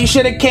That's worse. why you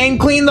should have came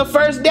clean the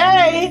first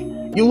day.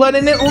 You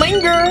letting it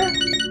linger.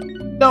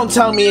 Don't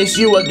tell me it's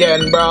you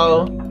again,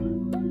 bro.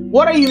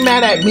 What are you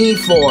mad at me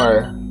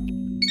for?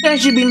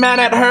 Can't you be mad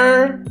at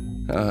her?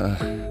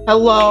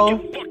 Hello?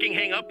 You fucking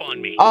hang up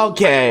on me.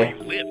 Okay. Where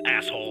you live,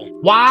 asshole.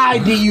 Why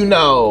do you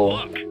know?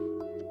 Look,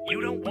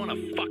 you don't want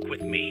to fuck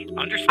with me.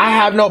 Understand? I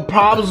have no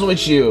problems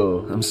with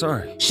you. I'm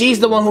sorry. She's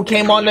the one who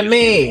came on to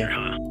me.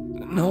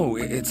 No,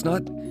 it's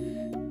not...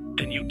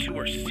 Then you two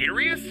are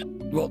serious?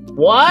 Well,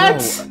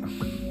 what? No.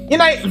 You're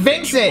not...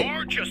 Vincent. You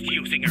are just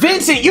using her.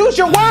 Vincent, use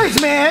your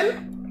words,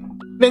 man.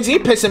 Vincent,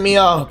 you're pissing me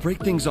I'll off. break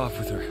things off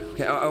with her.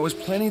 Okay, I was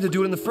planning to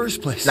do it in the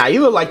first place. Nah,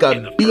 you look like a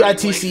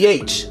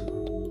bitch.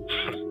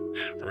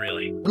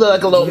 Really? You look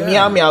like a little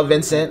meow meow,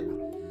 Vincent.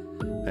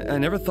 I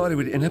never thought it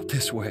would end up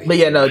this way. But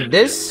yeah, no,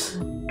 this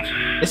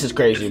is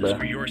crazy, This is bro.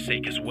 for your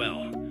sake as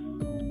well.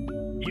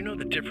 You know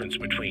the difference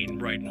between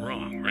right and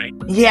wrong, right?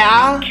 Yeah?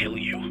 I'll kill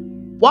you.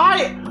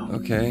 Why?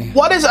 Okay.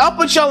 What is up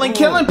with y'all and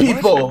killing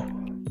people?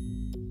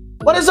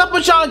 What is up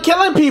with y'all and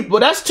killing people?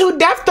 That's 2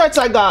 death threats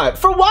I got.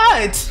 For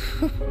what?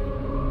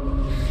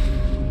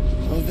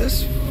 Well,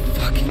 this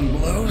fucking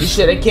blows. You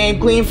should have came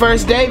clean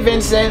first day,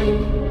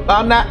 Vincent.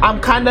 I'm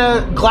kind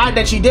of glad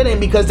that you didn't,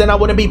 because then I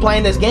wouldn't be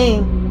playing this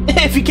game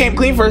if you came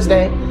clean first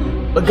day.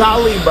 But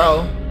golly,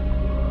 bro.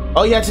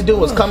 All you had to do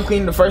was come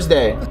clean the first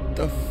day. What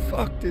the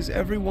fuck does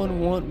everyone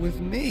want with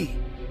me?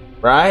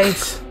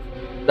 Right?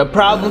 The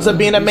problems of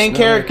being a main At least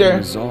now I can character.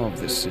 resolve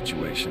this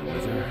situation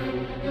with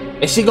her.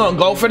 Is she gonna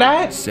go for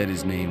that? Said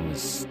his name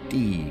was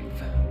Steve.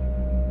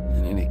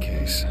 In any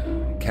case,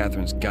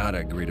 Catherine's gotta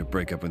agree to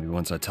break up with me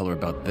once I tell her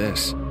about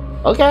this.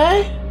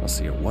 Okay. I'll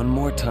see her one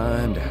more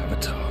time to have a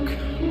talk.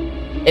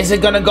 Is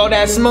it gonna go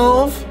that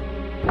smooth?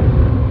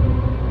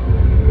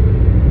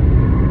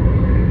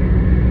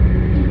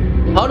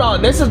 Hold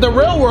on, this is the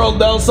real world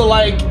though, so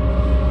like,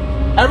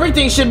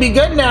 everything should be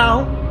good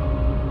now.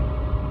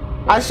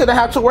 I shouldn't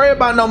have to worry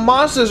about no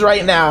monsters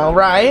right now,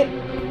 right?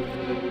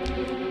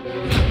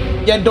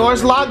 Your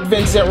door's locked,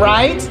 Vincent,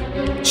 right?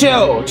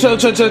 Chill.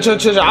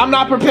 I'm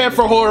not prepared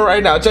for horror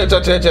right now. Chill.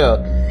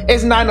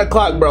 It's 9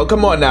 o'clock, bro.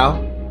 Come on now.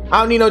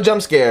 I don't need no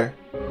jump scare.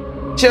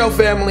 Chill,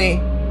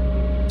 family.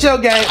 Chill,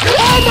 gang.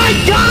 Oh my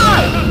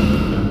god!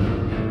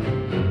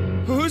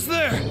 Who's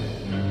there?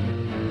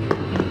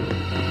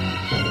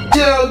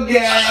 Chill,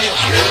 gang.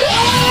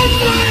 Oh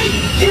my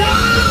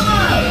god!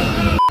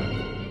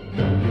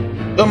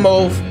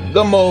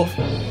 Good move.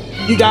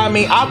 You got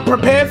me. I'm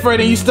prepared for it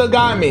and you still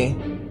got me.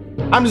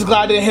 I'm just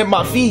glad I didn't hit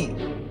my feet.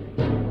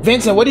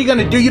 Vincent, what are you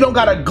gonna do? You don't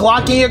got a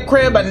Glock in your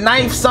crib, a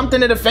knife, something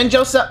to defend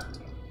yourself?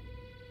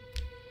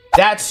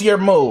 That's your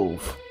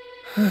move.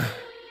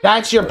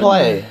 That's your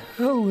play.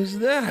 What was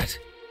that?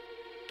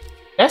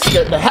 That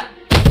scared the hell.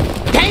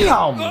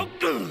 Damn!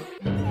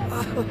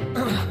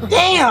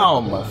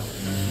 Damn!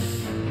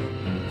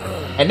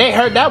 And they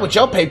heard that with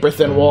your paper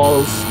thin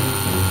walls.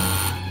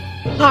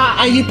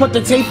 And you put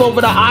the tape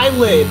over the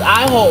eyelid,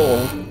 eye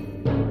hole.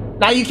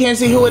 Now you can't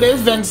see who it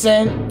is,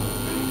 Vincent.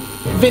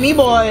 Vinny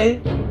boy.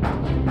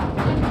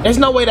 There's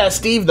no way that's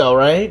Steve though,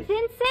 right?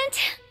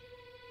 Vincent?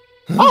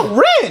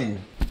 Oh, Rin!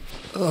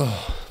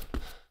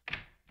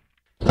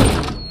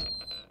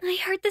 I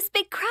heard this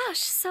big crash,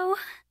 so...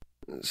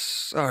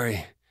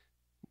 Sorry.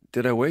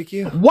 Did I wake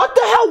you? What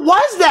the hell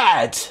was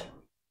that?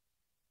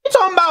 You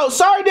talking about,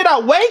 sorry, did I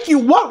wake you?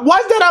 What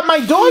was that at my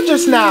door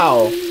just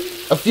now?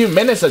 A few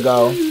minutes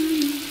ago.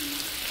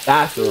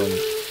 Bathroom.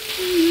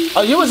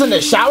 Oh, you was in the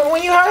shower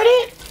when you heard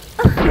it?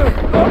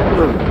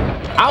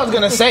 I was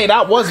gonna say,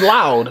 that was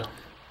loud.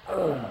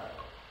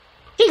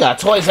 She got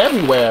toys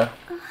everywhere.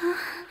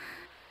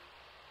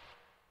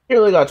 She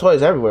really got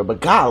toys everywhere, but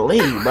golly,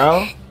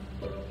 bro.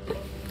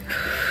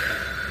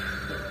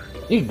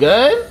 You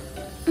good?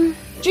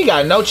 She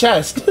got no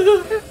chest.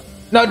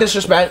 No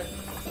disrespect.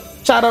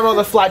 Shout out all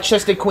the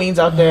flat-chested queens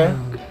out there.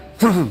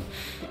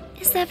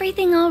 Is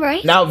everything all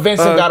right? Now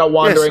Vincent got a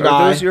wandering eye.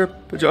 Are those your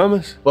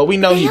pajamas? Well, we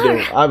know They you do.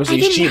 are. Obviously,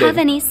 he's I didn't cheated. have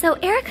any, so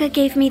Erica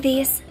gave me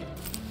these.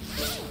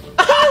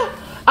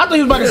 I thought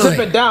he was about to zip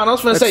it down. I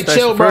was gonna say, That's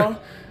chill, nice bro.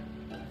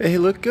 Hey,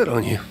 look good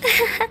on you.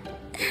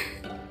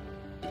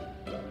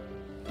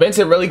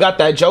 Vincent really got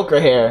that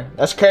Joker hair.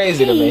 That's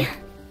crazy to me.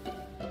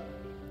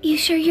 You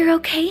sure you're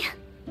okay?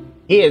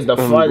 He is the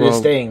farthest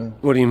well, thing.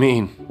 What do you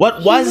mean?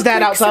 What was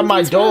that like outside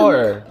my something's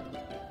door?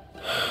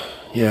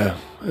 Yeah,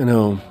 I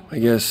know. I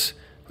guess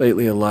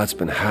lately a lot's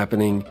been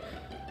happening.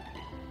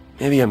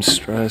 Maybe I'm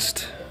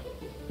stressed.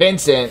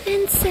 Vincent.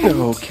 Vincent.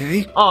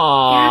 Okay.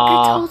 Aww.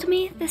 Erica told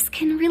me this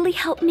can really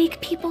help make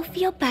people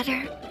feel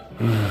better.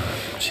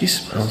 She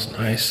smells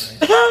nice.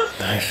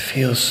 I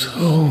feel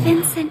so...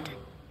 Vincent,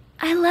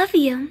 I love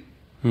you.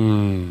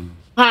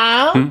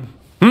 Huh?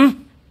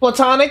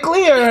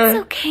 Platonically or? It's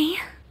okay.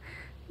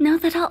 Know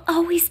that I'll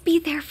always be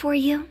there for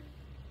you.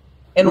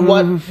 In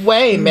what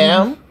way,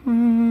 ma'am?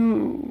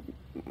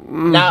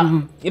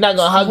 Now, you're not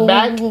gonna hug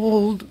back?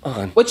 Hold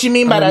on. What you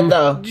mean by that,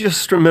 though?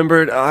 Just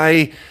remembered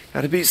I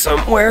gotta be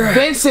somewhere.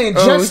 Vincent,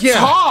 just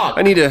talk!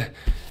 I need to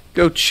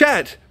go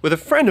chat with a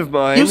friend of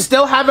mine. You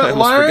still haven't I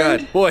almost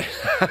learned? forgot. Boy,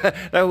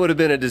 that would have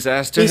been a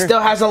disaster. He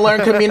still hasn't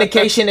learned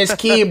communication is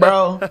key,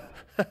 bro.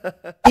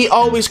 He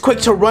always quick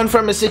to run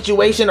from a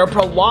situation or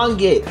prolong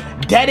it.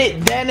 Dead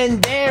it then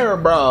and there,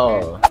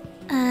 bro.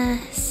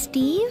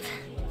 Steve?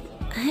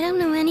 I don't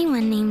know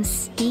anyone named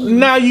Steve.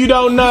 Now you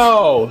don't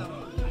know.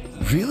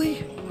 Really?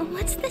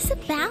 What's this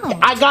about?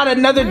 I got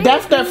another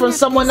death threat from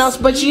someone else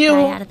but you.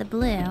 Out of the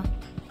blue.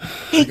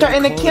 He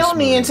threatened to kill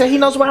me until he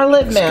knows where I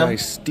live, This ma'am. guy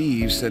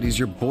Steve said he's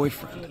your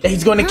boyfriend.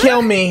 He's gonna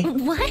kill me.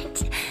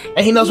 What?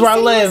 And he knows You where I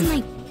say live. he's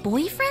my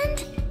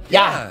boyfriend?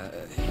 Yeah.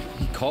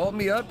 He called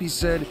me up. He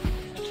said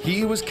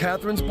he was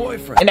Catherine's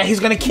boyfriend. And that he's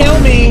gonna kill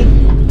me.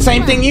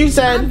 Same thing you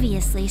said.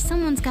 Obviously,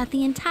 someone's got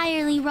the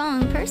entirely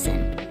wrong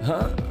person.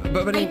 Huh?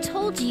 But I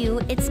told you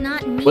it's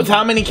not me. With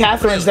how many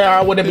Catherines there are,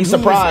 I wouldn't be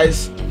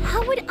surprised.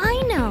 How would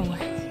I know?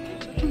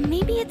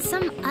 Maybe it's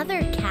some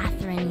other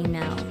Catherine you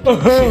know.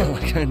 Yeah,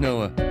 like I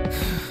know a...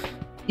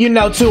 You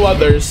know two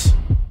others.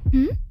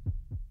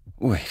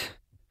 Wait.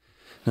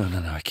 No,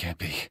 I can't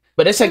be.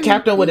 But it said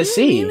Captain with a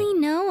C. You really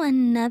know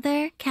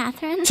another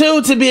Catherine?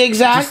 Two to be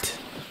exact.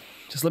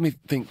 Just let me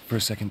think for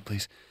a second,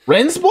 please.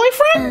 Ren's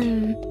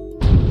boyfriend?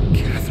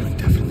 Catherine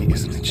definitely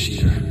isn't a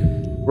cheater.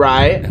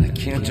 Right. And I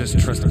can't just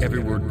trust every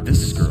word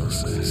this girl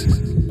says.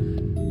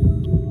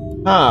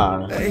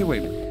 Huh. Hey,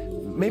 wait.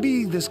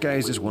 Maybe this guy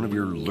is just one of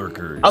your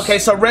lurkers. Okay,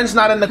 so Ren's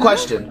not in the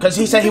question. Because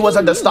he said he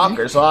wasn't the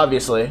stalker, so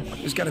obviously.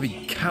 There's gotta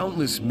be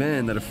countless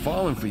men that have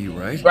fallen for you,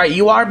 right? Right,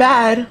 you are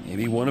bad.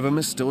 Maybe one of them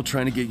is still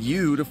trying to get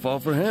you to fall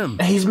for him.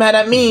 He's mad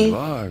at me. You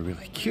are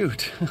really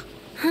cute.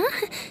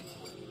 Huh?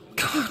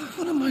 God,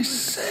 what am I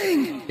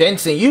saying?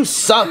 Vincent, you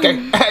suck at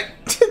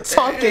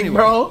talking, Anyway,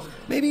 bro.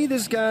 Maybe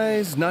this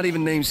guy's not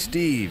even named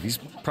Steve. He's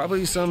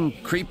probably some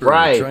creeper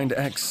Right. trying to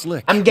act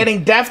slick. I'm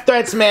getting death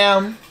threats,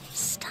 ma'am.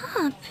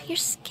 Stop, you're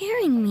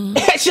scaring me.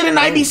 Shouldn't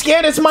I be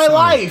scared? It's my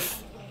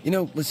life. You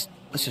know, let's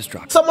just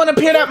drop it. Someone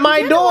appeared at my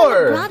You're the one that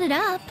door. brought it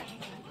up.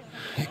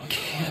 It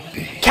can't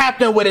be.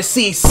 Captain with a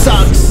C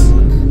sucks.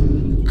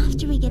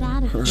 After we get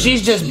out of here.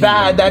 She's just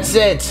bad, that's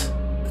it.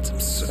 That's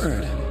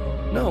absurd.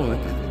 No,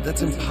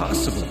 that's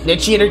impossible. The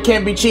cheater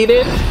can't be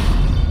cheated?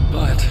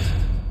 But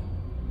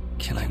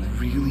can I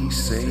really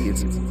say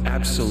it's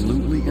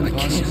absolutely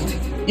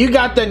impossible? You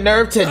got the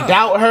nerve to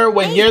doubt her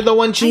when you're the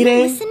one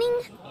cheating? Listening?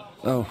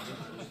 Oh,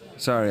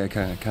 sorry, I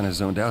kind of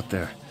zoned out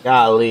there.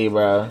 Golly,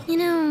 bro. You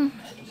know,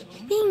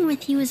 being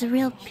with you is a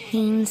real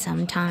pain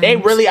sometimes. They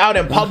really out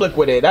in public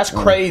with it. That's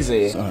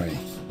crazy. Sorry.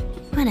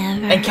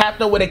 Whatever. And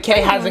Captain with a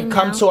K hasn't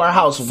come to our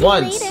house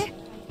once. Later.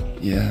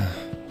 Yeah.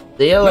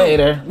 See you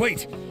later.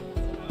 Wait.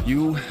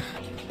 You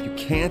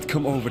can't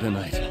come over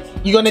tonight.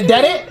 You gonna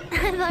dead it?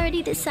 I've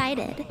already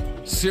decided.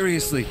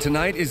 Seriously,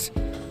 tonight is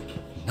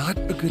Not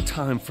a good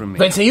time for me.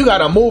 Vincent, you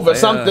gotta move or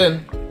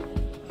something.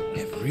 I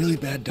have really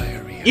bad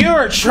diarrhea.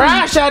 You're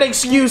trash at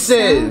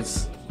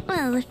excuses.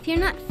 Well, if you're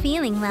not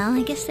feeling well,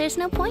 I guess there's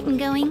no point in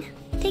going.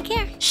 Take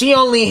care. She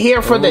only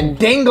here for the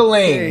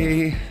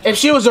dingling. If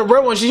she was a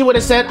real one, she would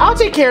have said, I'll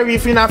take care of you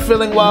if you're not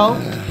feeling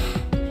well.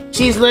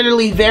 She's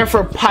literally there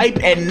for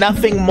pipe and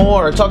nothing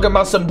more. Talking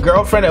about some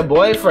girlfriend and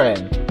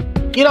boyfriend.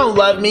 You don't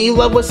love me, you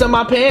love what's in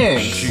my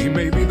pants. She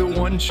may be the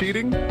one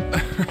cheating?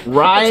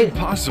 Right? It's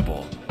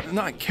impossible.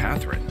 Not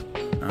Catherine.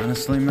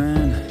 Honestly,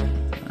 man,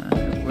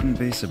 I wouldn't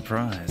be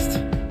surprised.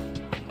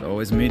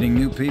 Always meeting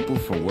new people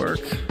for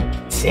work.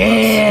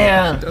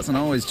 Damn. She doesn't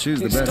always choose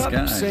the best Stop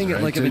guys. saying it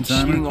right, like I've been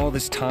two-timer? cheating all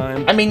this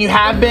time. I mean, you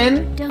have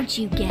been. Don't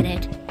you get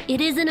it? It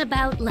isn't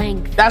about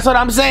length. That's what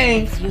I'm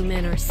saying. You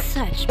men are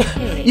such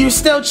pigs. You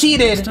still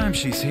cheated. Next time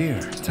she's here,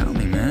 tell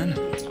me, man.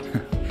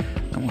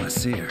 I want to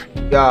see her.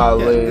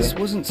 Golly. Yeah, this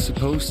wasn't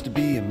supposed to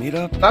be a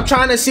meetup. I'm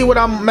trying to see what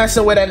I'm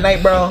messing with at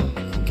night, bro. I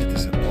don't get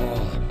this at all.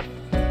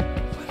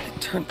 Why did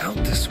it turn out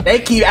this way? They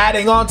keep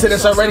adding on to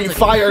this already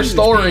fire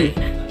story.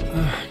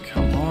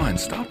 Come on,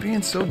 stop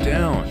being so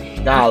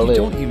down. Golly. You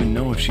don't even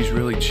know if she's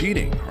really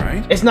cheating,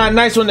 right? It's not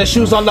nice when the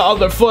shoe's on the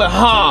other foot,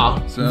 huh,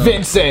 So,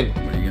 Vincent?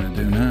 What are you gonna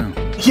do now?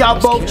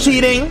 Y'all both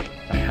cheating?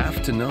 I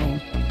have to know.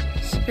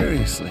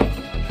 Seriously.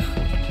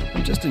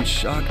 I'm just in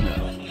shock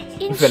now.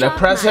 In Finna shock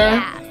press my her?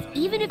 ass.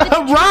 Even if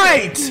it's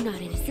Right! true, you're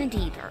not innocent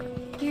either.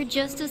 You're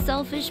just a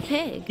selfish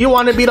pig. You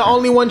want to be the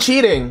only one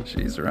cheating.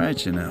 She's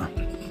right, you know.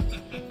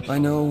 I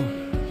know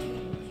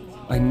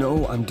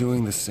I'm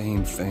doing the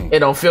same thing. It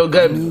don't feel I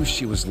good. knew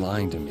she was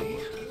lying to me.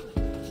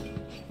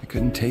 I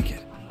couldn't take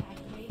it.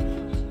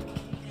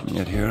 And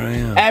yet here I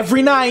am.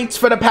 Every night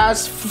for the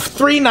past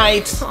 3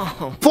 nights.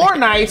 4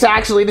 nights,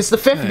 actually. This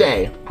is the 5th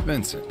day.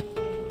 Vincent.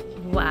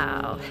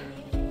 Wow.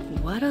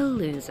 What a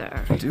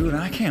loser. Dude,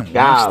 I can't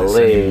watch this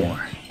Golly.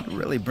 anymore. You're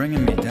really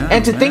bringing me down,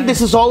 And to man. think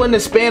this is all in the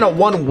span of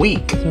 1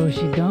 week. So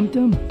she dumped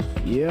him?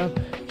 Yep.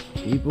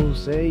 People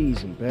say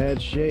he's in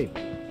bad shape.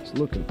 He's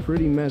looking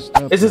pretty messed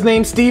up. Is his name He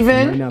might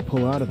Steven? not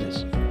pull out of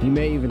this. He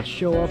may even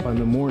show up on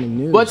the morning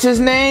news. What's his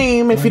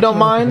name, if you don't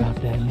mind?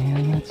 About that,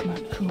 man. That's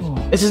not cool.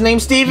 Is his name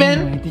Steven?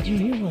 Anyway, did you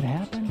hear what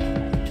happened?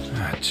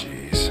 Ah,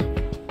 jeez.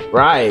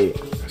 Right.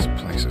 This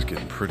place is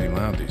getting pretty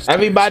loud these days.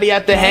 Everybody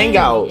at the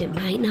hangout. It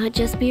might not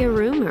just be a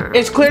rumor.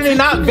 It's clearly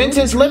not.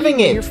 Vincent's living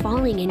You're it.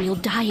 falling and you'll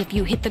die if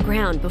you hit the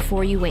ground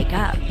before you wake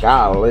up.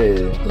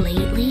 Golly.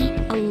 Lately,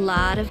 a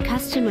lot of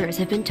customers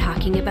have been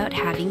talking about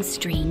having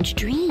strange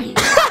dreams.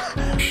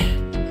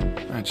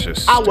 That's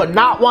just I would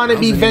not want to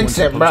be How's anyone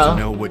Vincent, supposed bro. to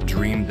know what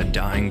dream the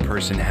dying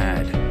person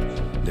had?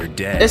 They're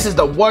dead. This is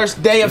the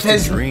worst day of Just a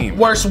his dream.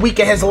 worst week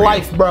of his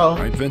life, bro.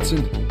 Right,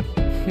 Vincent?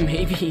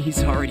 Maybe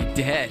he's already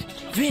dead.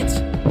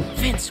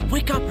 Vince,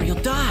 wake up or you'll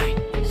die.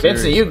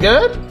 Vincent, you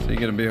good? So you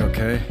gonna be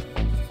okay?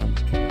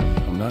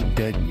 I'm not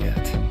dead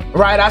yet.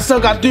 Right, I still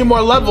got 3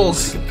 more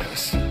levels.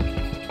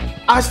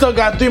 I still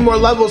got 3 more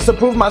levels to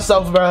prove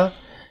myself, bro.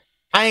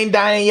 I ain't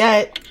dying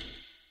yet.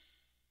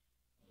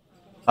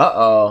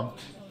 Uh-oh.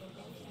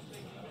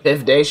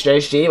 5th day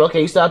straight, Steve.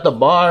 Okay, you still at the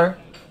bar.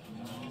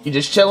 You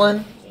just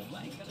chilling?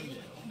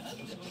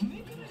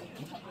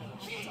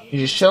 You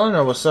just chilling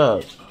or what's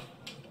up?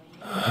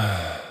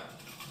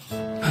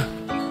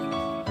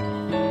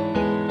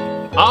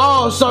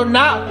 Oh, so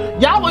now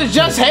y'all was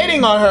just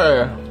hating on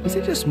her. Is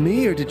it just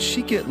me, or did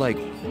she get, like,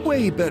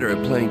 way better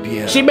at playing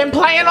piano? She been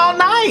playing all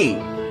night.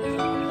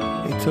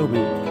 Hey, Toby,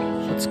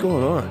 what's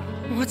going on?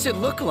 What's it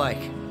look like?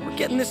 We're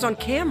getting this on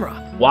camera.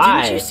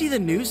 Why? Didn't you see the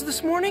news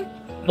this morning?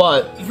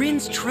 What?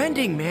 RIN's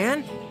trending,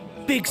 man.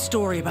 Big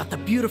story about the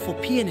beautiful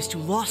pianist who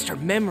lost her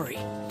memory.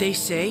 They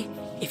say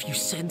if you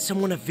send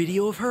someone a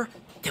video of her,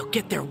 they'll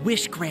get their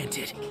wish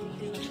granted.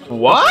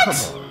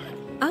 What?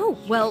 Oh,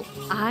 well,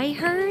 I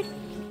heard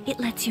it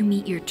lets you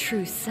meet your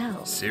true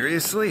self.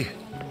 Seriously?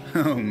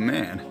 Oh,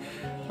 man.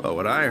 Well,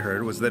 what I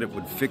heard was that it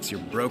would fix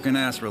your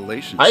broken-ass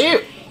relationship. Are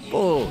you?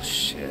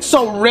 Bullshit.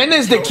 So RIN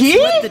is the Don't key?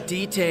 sweat the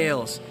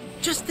details.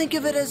 Just think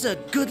of it as a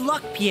good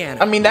luck piano.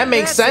 I mean, that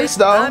makes That's sense, it.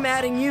 though. I'm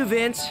adding you,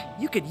 Vince.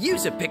 You could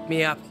use a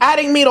pick-me-up.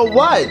 Adding me to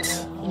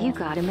what? You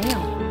got a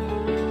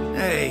mail.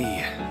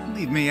 Hey,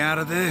 leave me out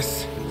of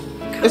this.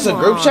 It's a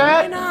group Come on,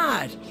 chat? Why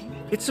not?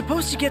 It's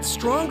supposed to get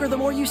stronger the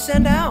more you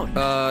send out.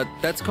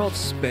 That's called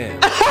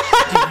spam.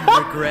 Do you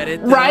regret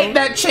it, though? Right?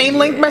 That chain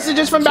link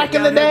messages from back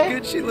in the Check out how day?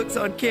 good she looks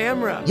on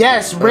camera.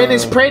 Yes, RIN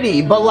is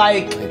pretty, but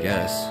like, I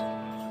guess.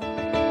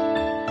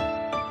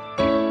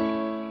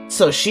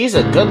 so she's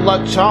a good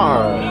luck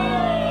charm.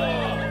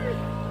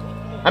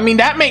 I mean,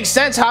 that makes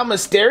sense how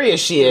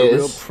mysterious she You're a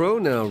real is. pro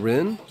now,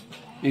 Rin.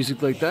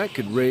 Music like that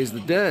could raise the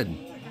dead.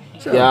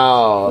 So,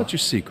 Yo. what's your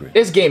secret?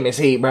 This game is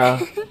heat, bro.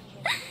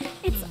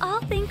 It's all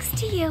thanks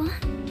to you.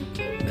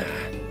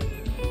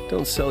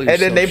 Don't sell yourself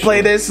And then they play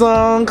short. this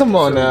song. Come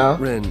on now.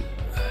 Rin,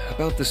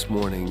 about this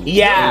morning.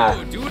 Yeah.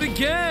 Oh, do it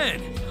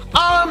again.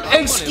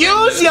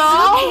 Excuse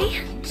y'all.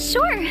 Okay,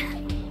 sure.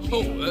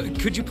 Oh,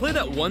 could you play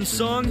that one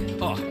song?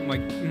 Oh,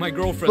 my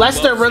girlfriend.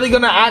 Lester loves really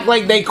gonna act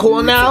like they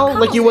cool now?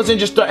 Like you wasn't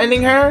just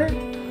threatening her?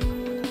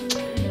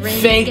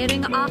 Rin's think.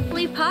 getting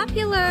awfully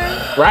popular.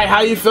 Right?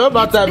 How you feel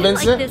about that,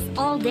 Vincent? Like this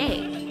all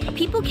day.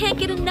 People can't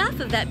get enough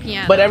of that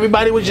piano. But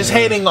everybody was just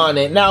hating on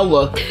it. Now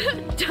look.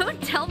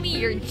 Don't tell me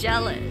you're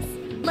jealous.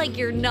 Like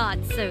you're not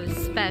so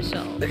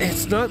special.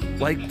 It's not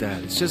like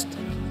that. It's just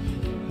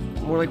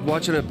more like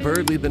watching a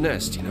bird leave the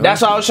nest, you know?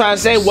 That's all I was trying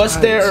to say. What's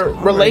their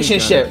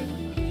relationship?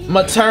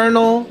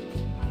 Maternal?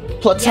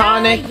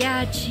 Platonic?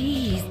 Yeah,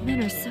 geez.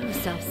 Men are so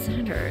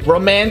self-centered.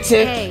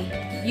 Romantic?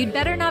 Hey, you'd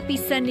better not be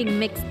sending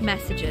mixed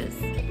messages.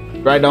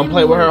 Right, don't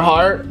play with her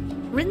heart?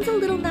 Rin's a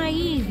little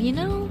naive, you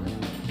know?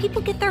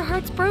 People get their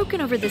hearts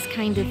broken over this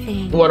kind of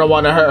thing. Wouldn't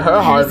want to hurt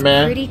her heart,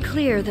 man. Pretty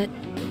clear that...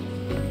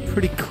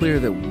 Pretty clear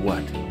that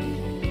what?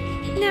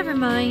 Never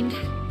mind.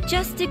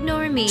 Just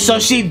ignore me. So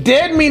she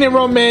did mean it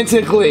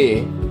romantically.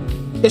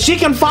 And she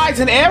confides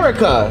in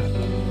Erica.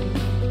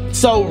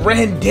 So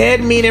Rin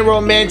did mean it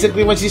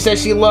romantically when she said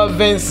she loved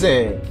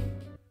Vincent.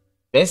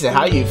 Vincent,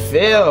 how you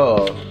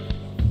feel?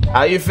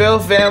 How you feel,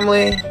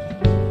 family?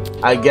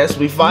 I guess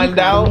we find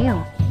out.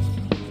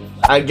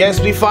 I guess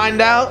we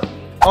find out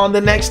on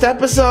the next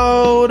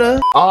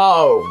episode.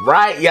 All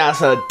right, y'all.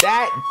 So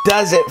that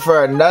does it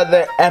for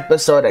another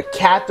episode of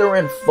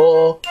Catherine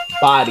Full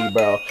Body,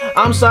 bro.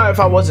 I'm sorry if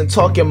I wasn't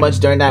talking much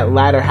during that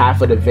latter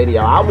half of the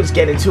video. I was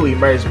getting too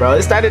immersed, bro.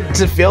 It started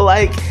to feel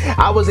like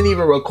I wasn't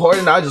even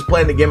recording. I was just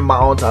playing the game in my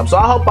own time. So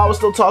I hope I was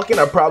still talking.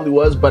 I probably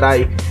was, but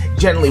I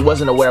generally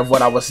wasn't aware of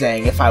what I was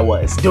saying if I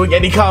was doing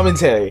any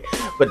commentary.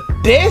 But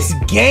this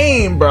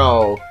game,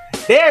 bro,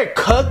 they're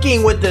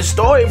cooking with the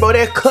story, bro.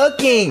 They're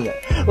cooking.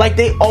 Like,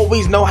 they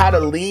always know how to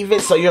leave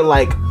it, so you're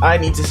like, I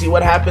need to see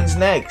what happens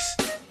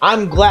next.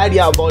 I'm glad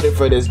y'all voted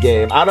for this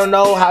game. I don't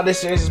know how this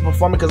series is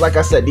performing, because like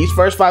I said, these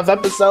first 5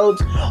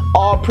 episodes,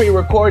 all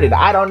pre-recorded.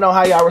 I don't know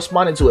how y'all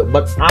responded to it,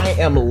 but I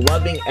am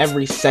loving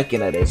every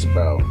second of this,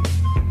 bro.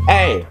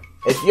 Hey,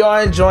 if you're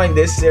enjoying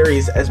this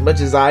series as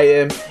much as I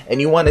am and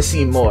you want to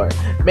see more,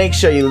 make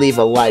sure you leave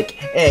a like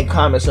and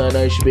comment so I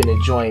know you've been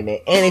enjoying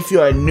it. And if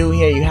you are new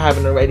here, you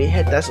haven't already,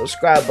 hit that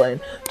subscribe button,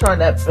 turn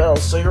that bell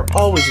so you're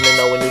always going to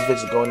know when new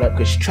videos are going up,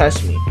 because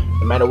trust me,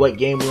 no matter what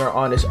game we are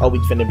on, it's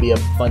always going to be a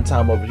fun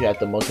time over here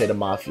at the Most Hated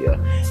Mafia.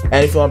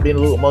 And if you want to be in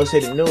the loop of Most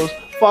Hated News,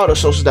 follow the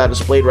socials that are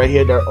displayed right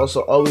here. They're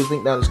also always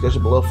linked down in the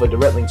description below for a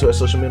direct link to our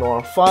social media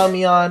on follow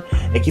me on.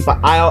 And keep an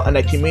eye out on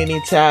that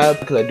community tab,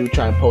 because I do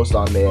try and post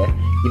on there,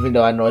 even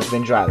though I know it's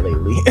been dry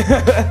lately.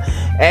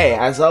 Hey,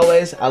 as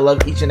always, I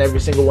love each and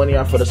every single one of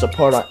y'all for the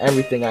support on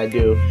everything I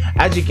do.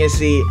 As you can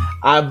see,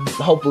 I've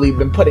hopefully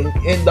been putting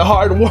in the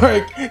hard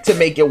work to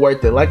make it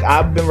worth it. Like,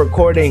 I've been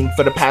recording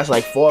for the past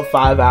like 4 or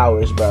 5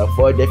 hours, bro.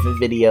 4 different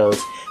videos,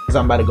 because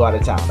I'm about to go out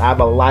of town. I have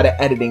a lot of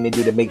editing to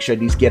do to make sure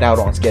these get out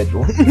on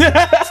schedule.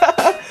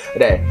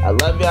 But hey, I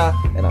love y'all,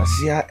 and I'll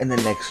see y'all in the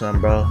next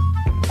one, bro.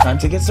 Time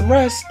to get some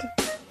rest.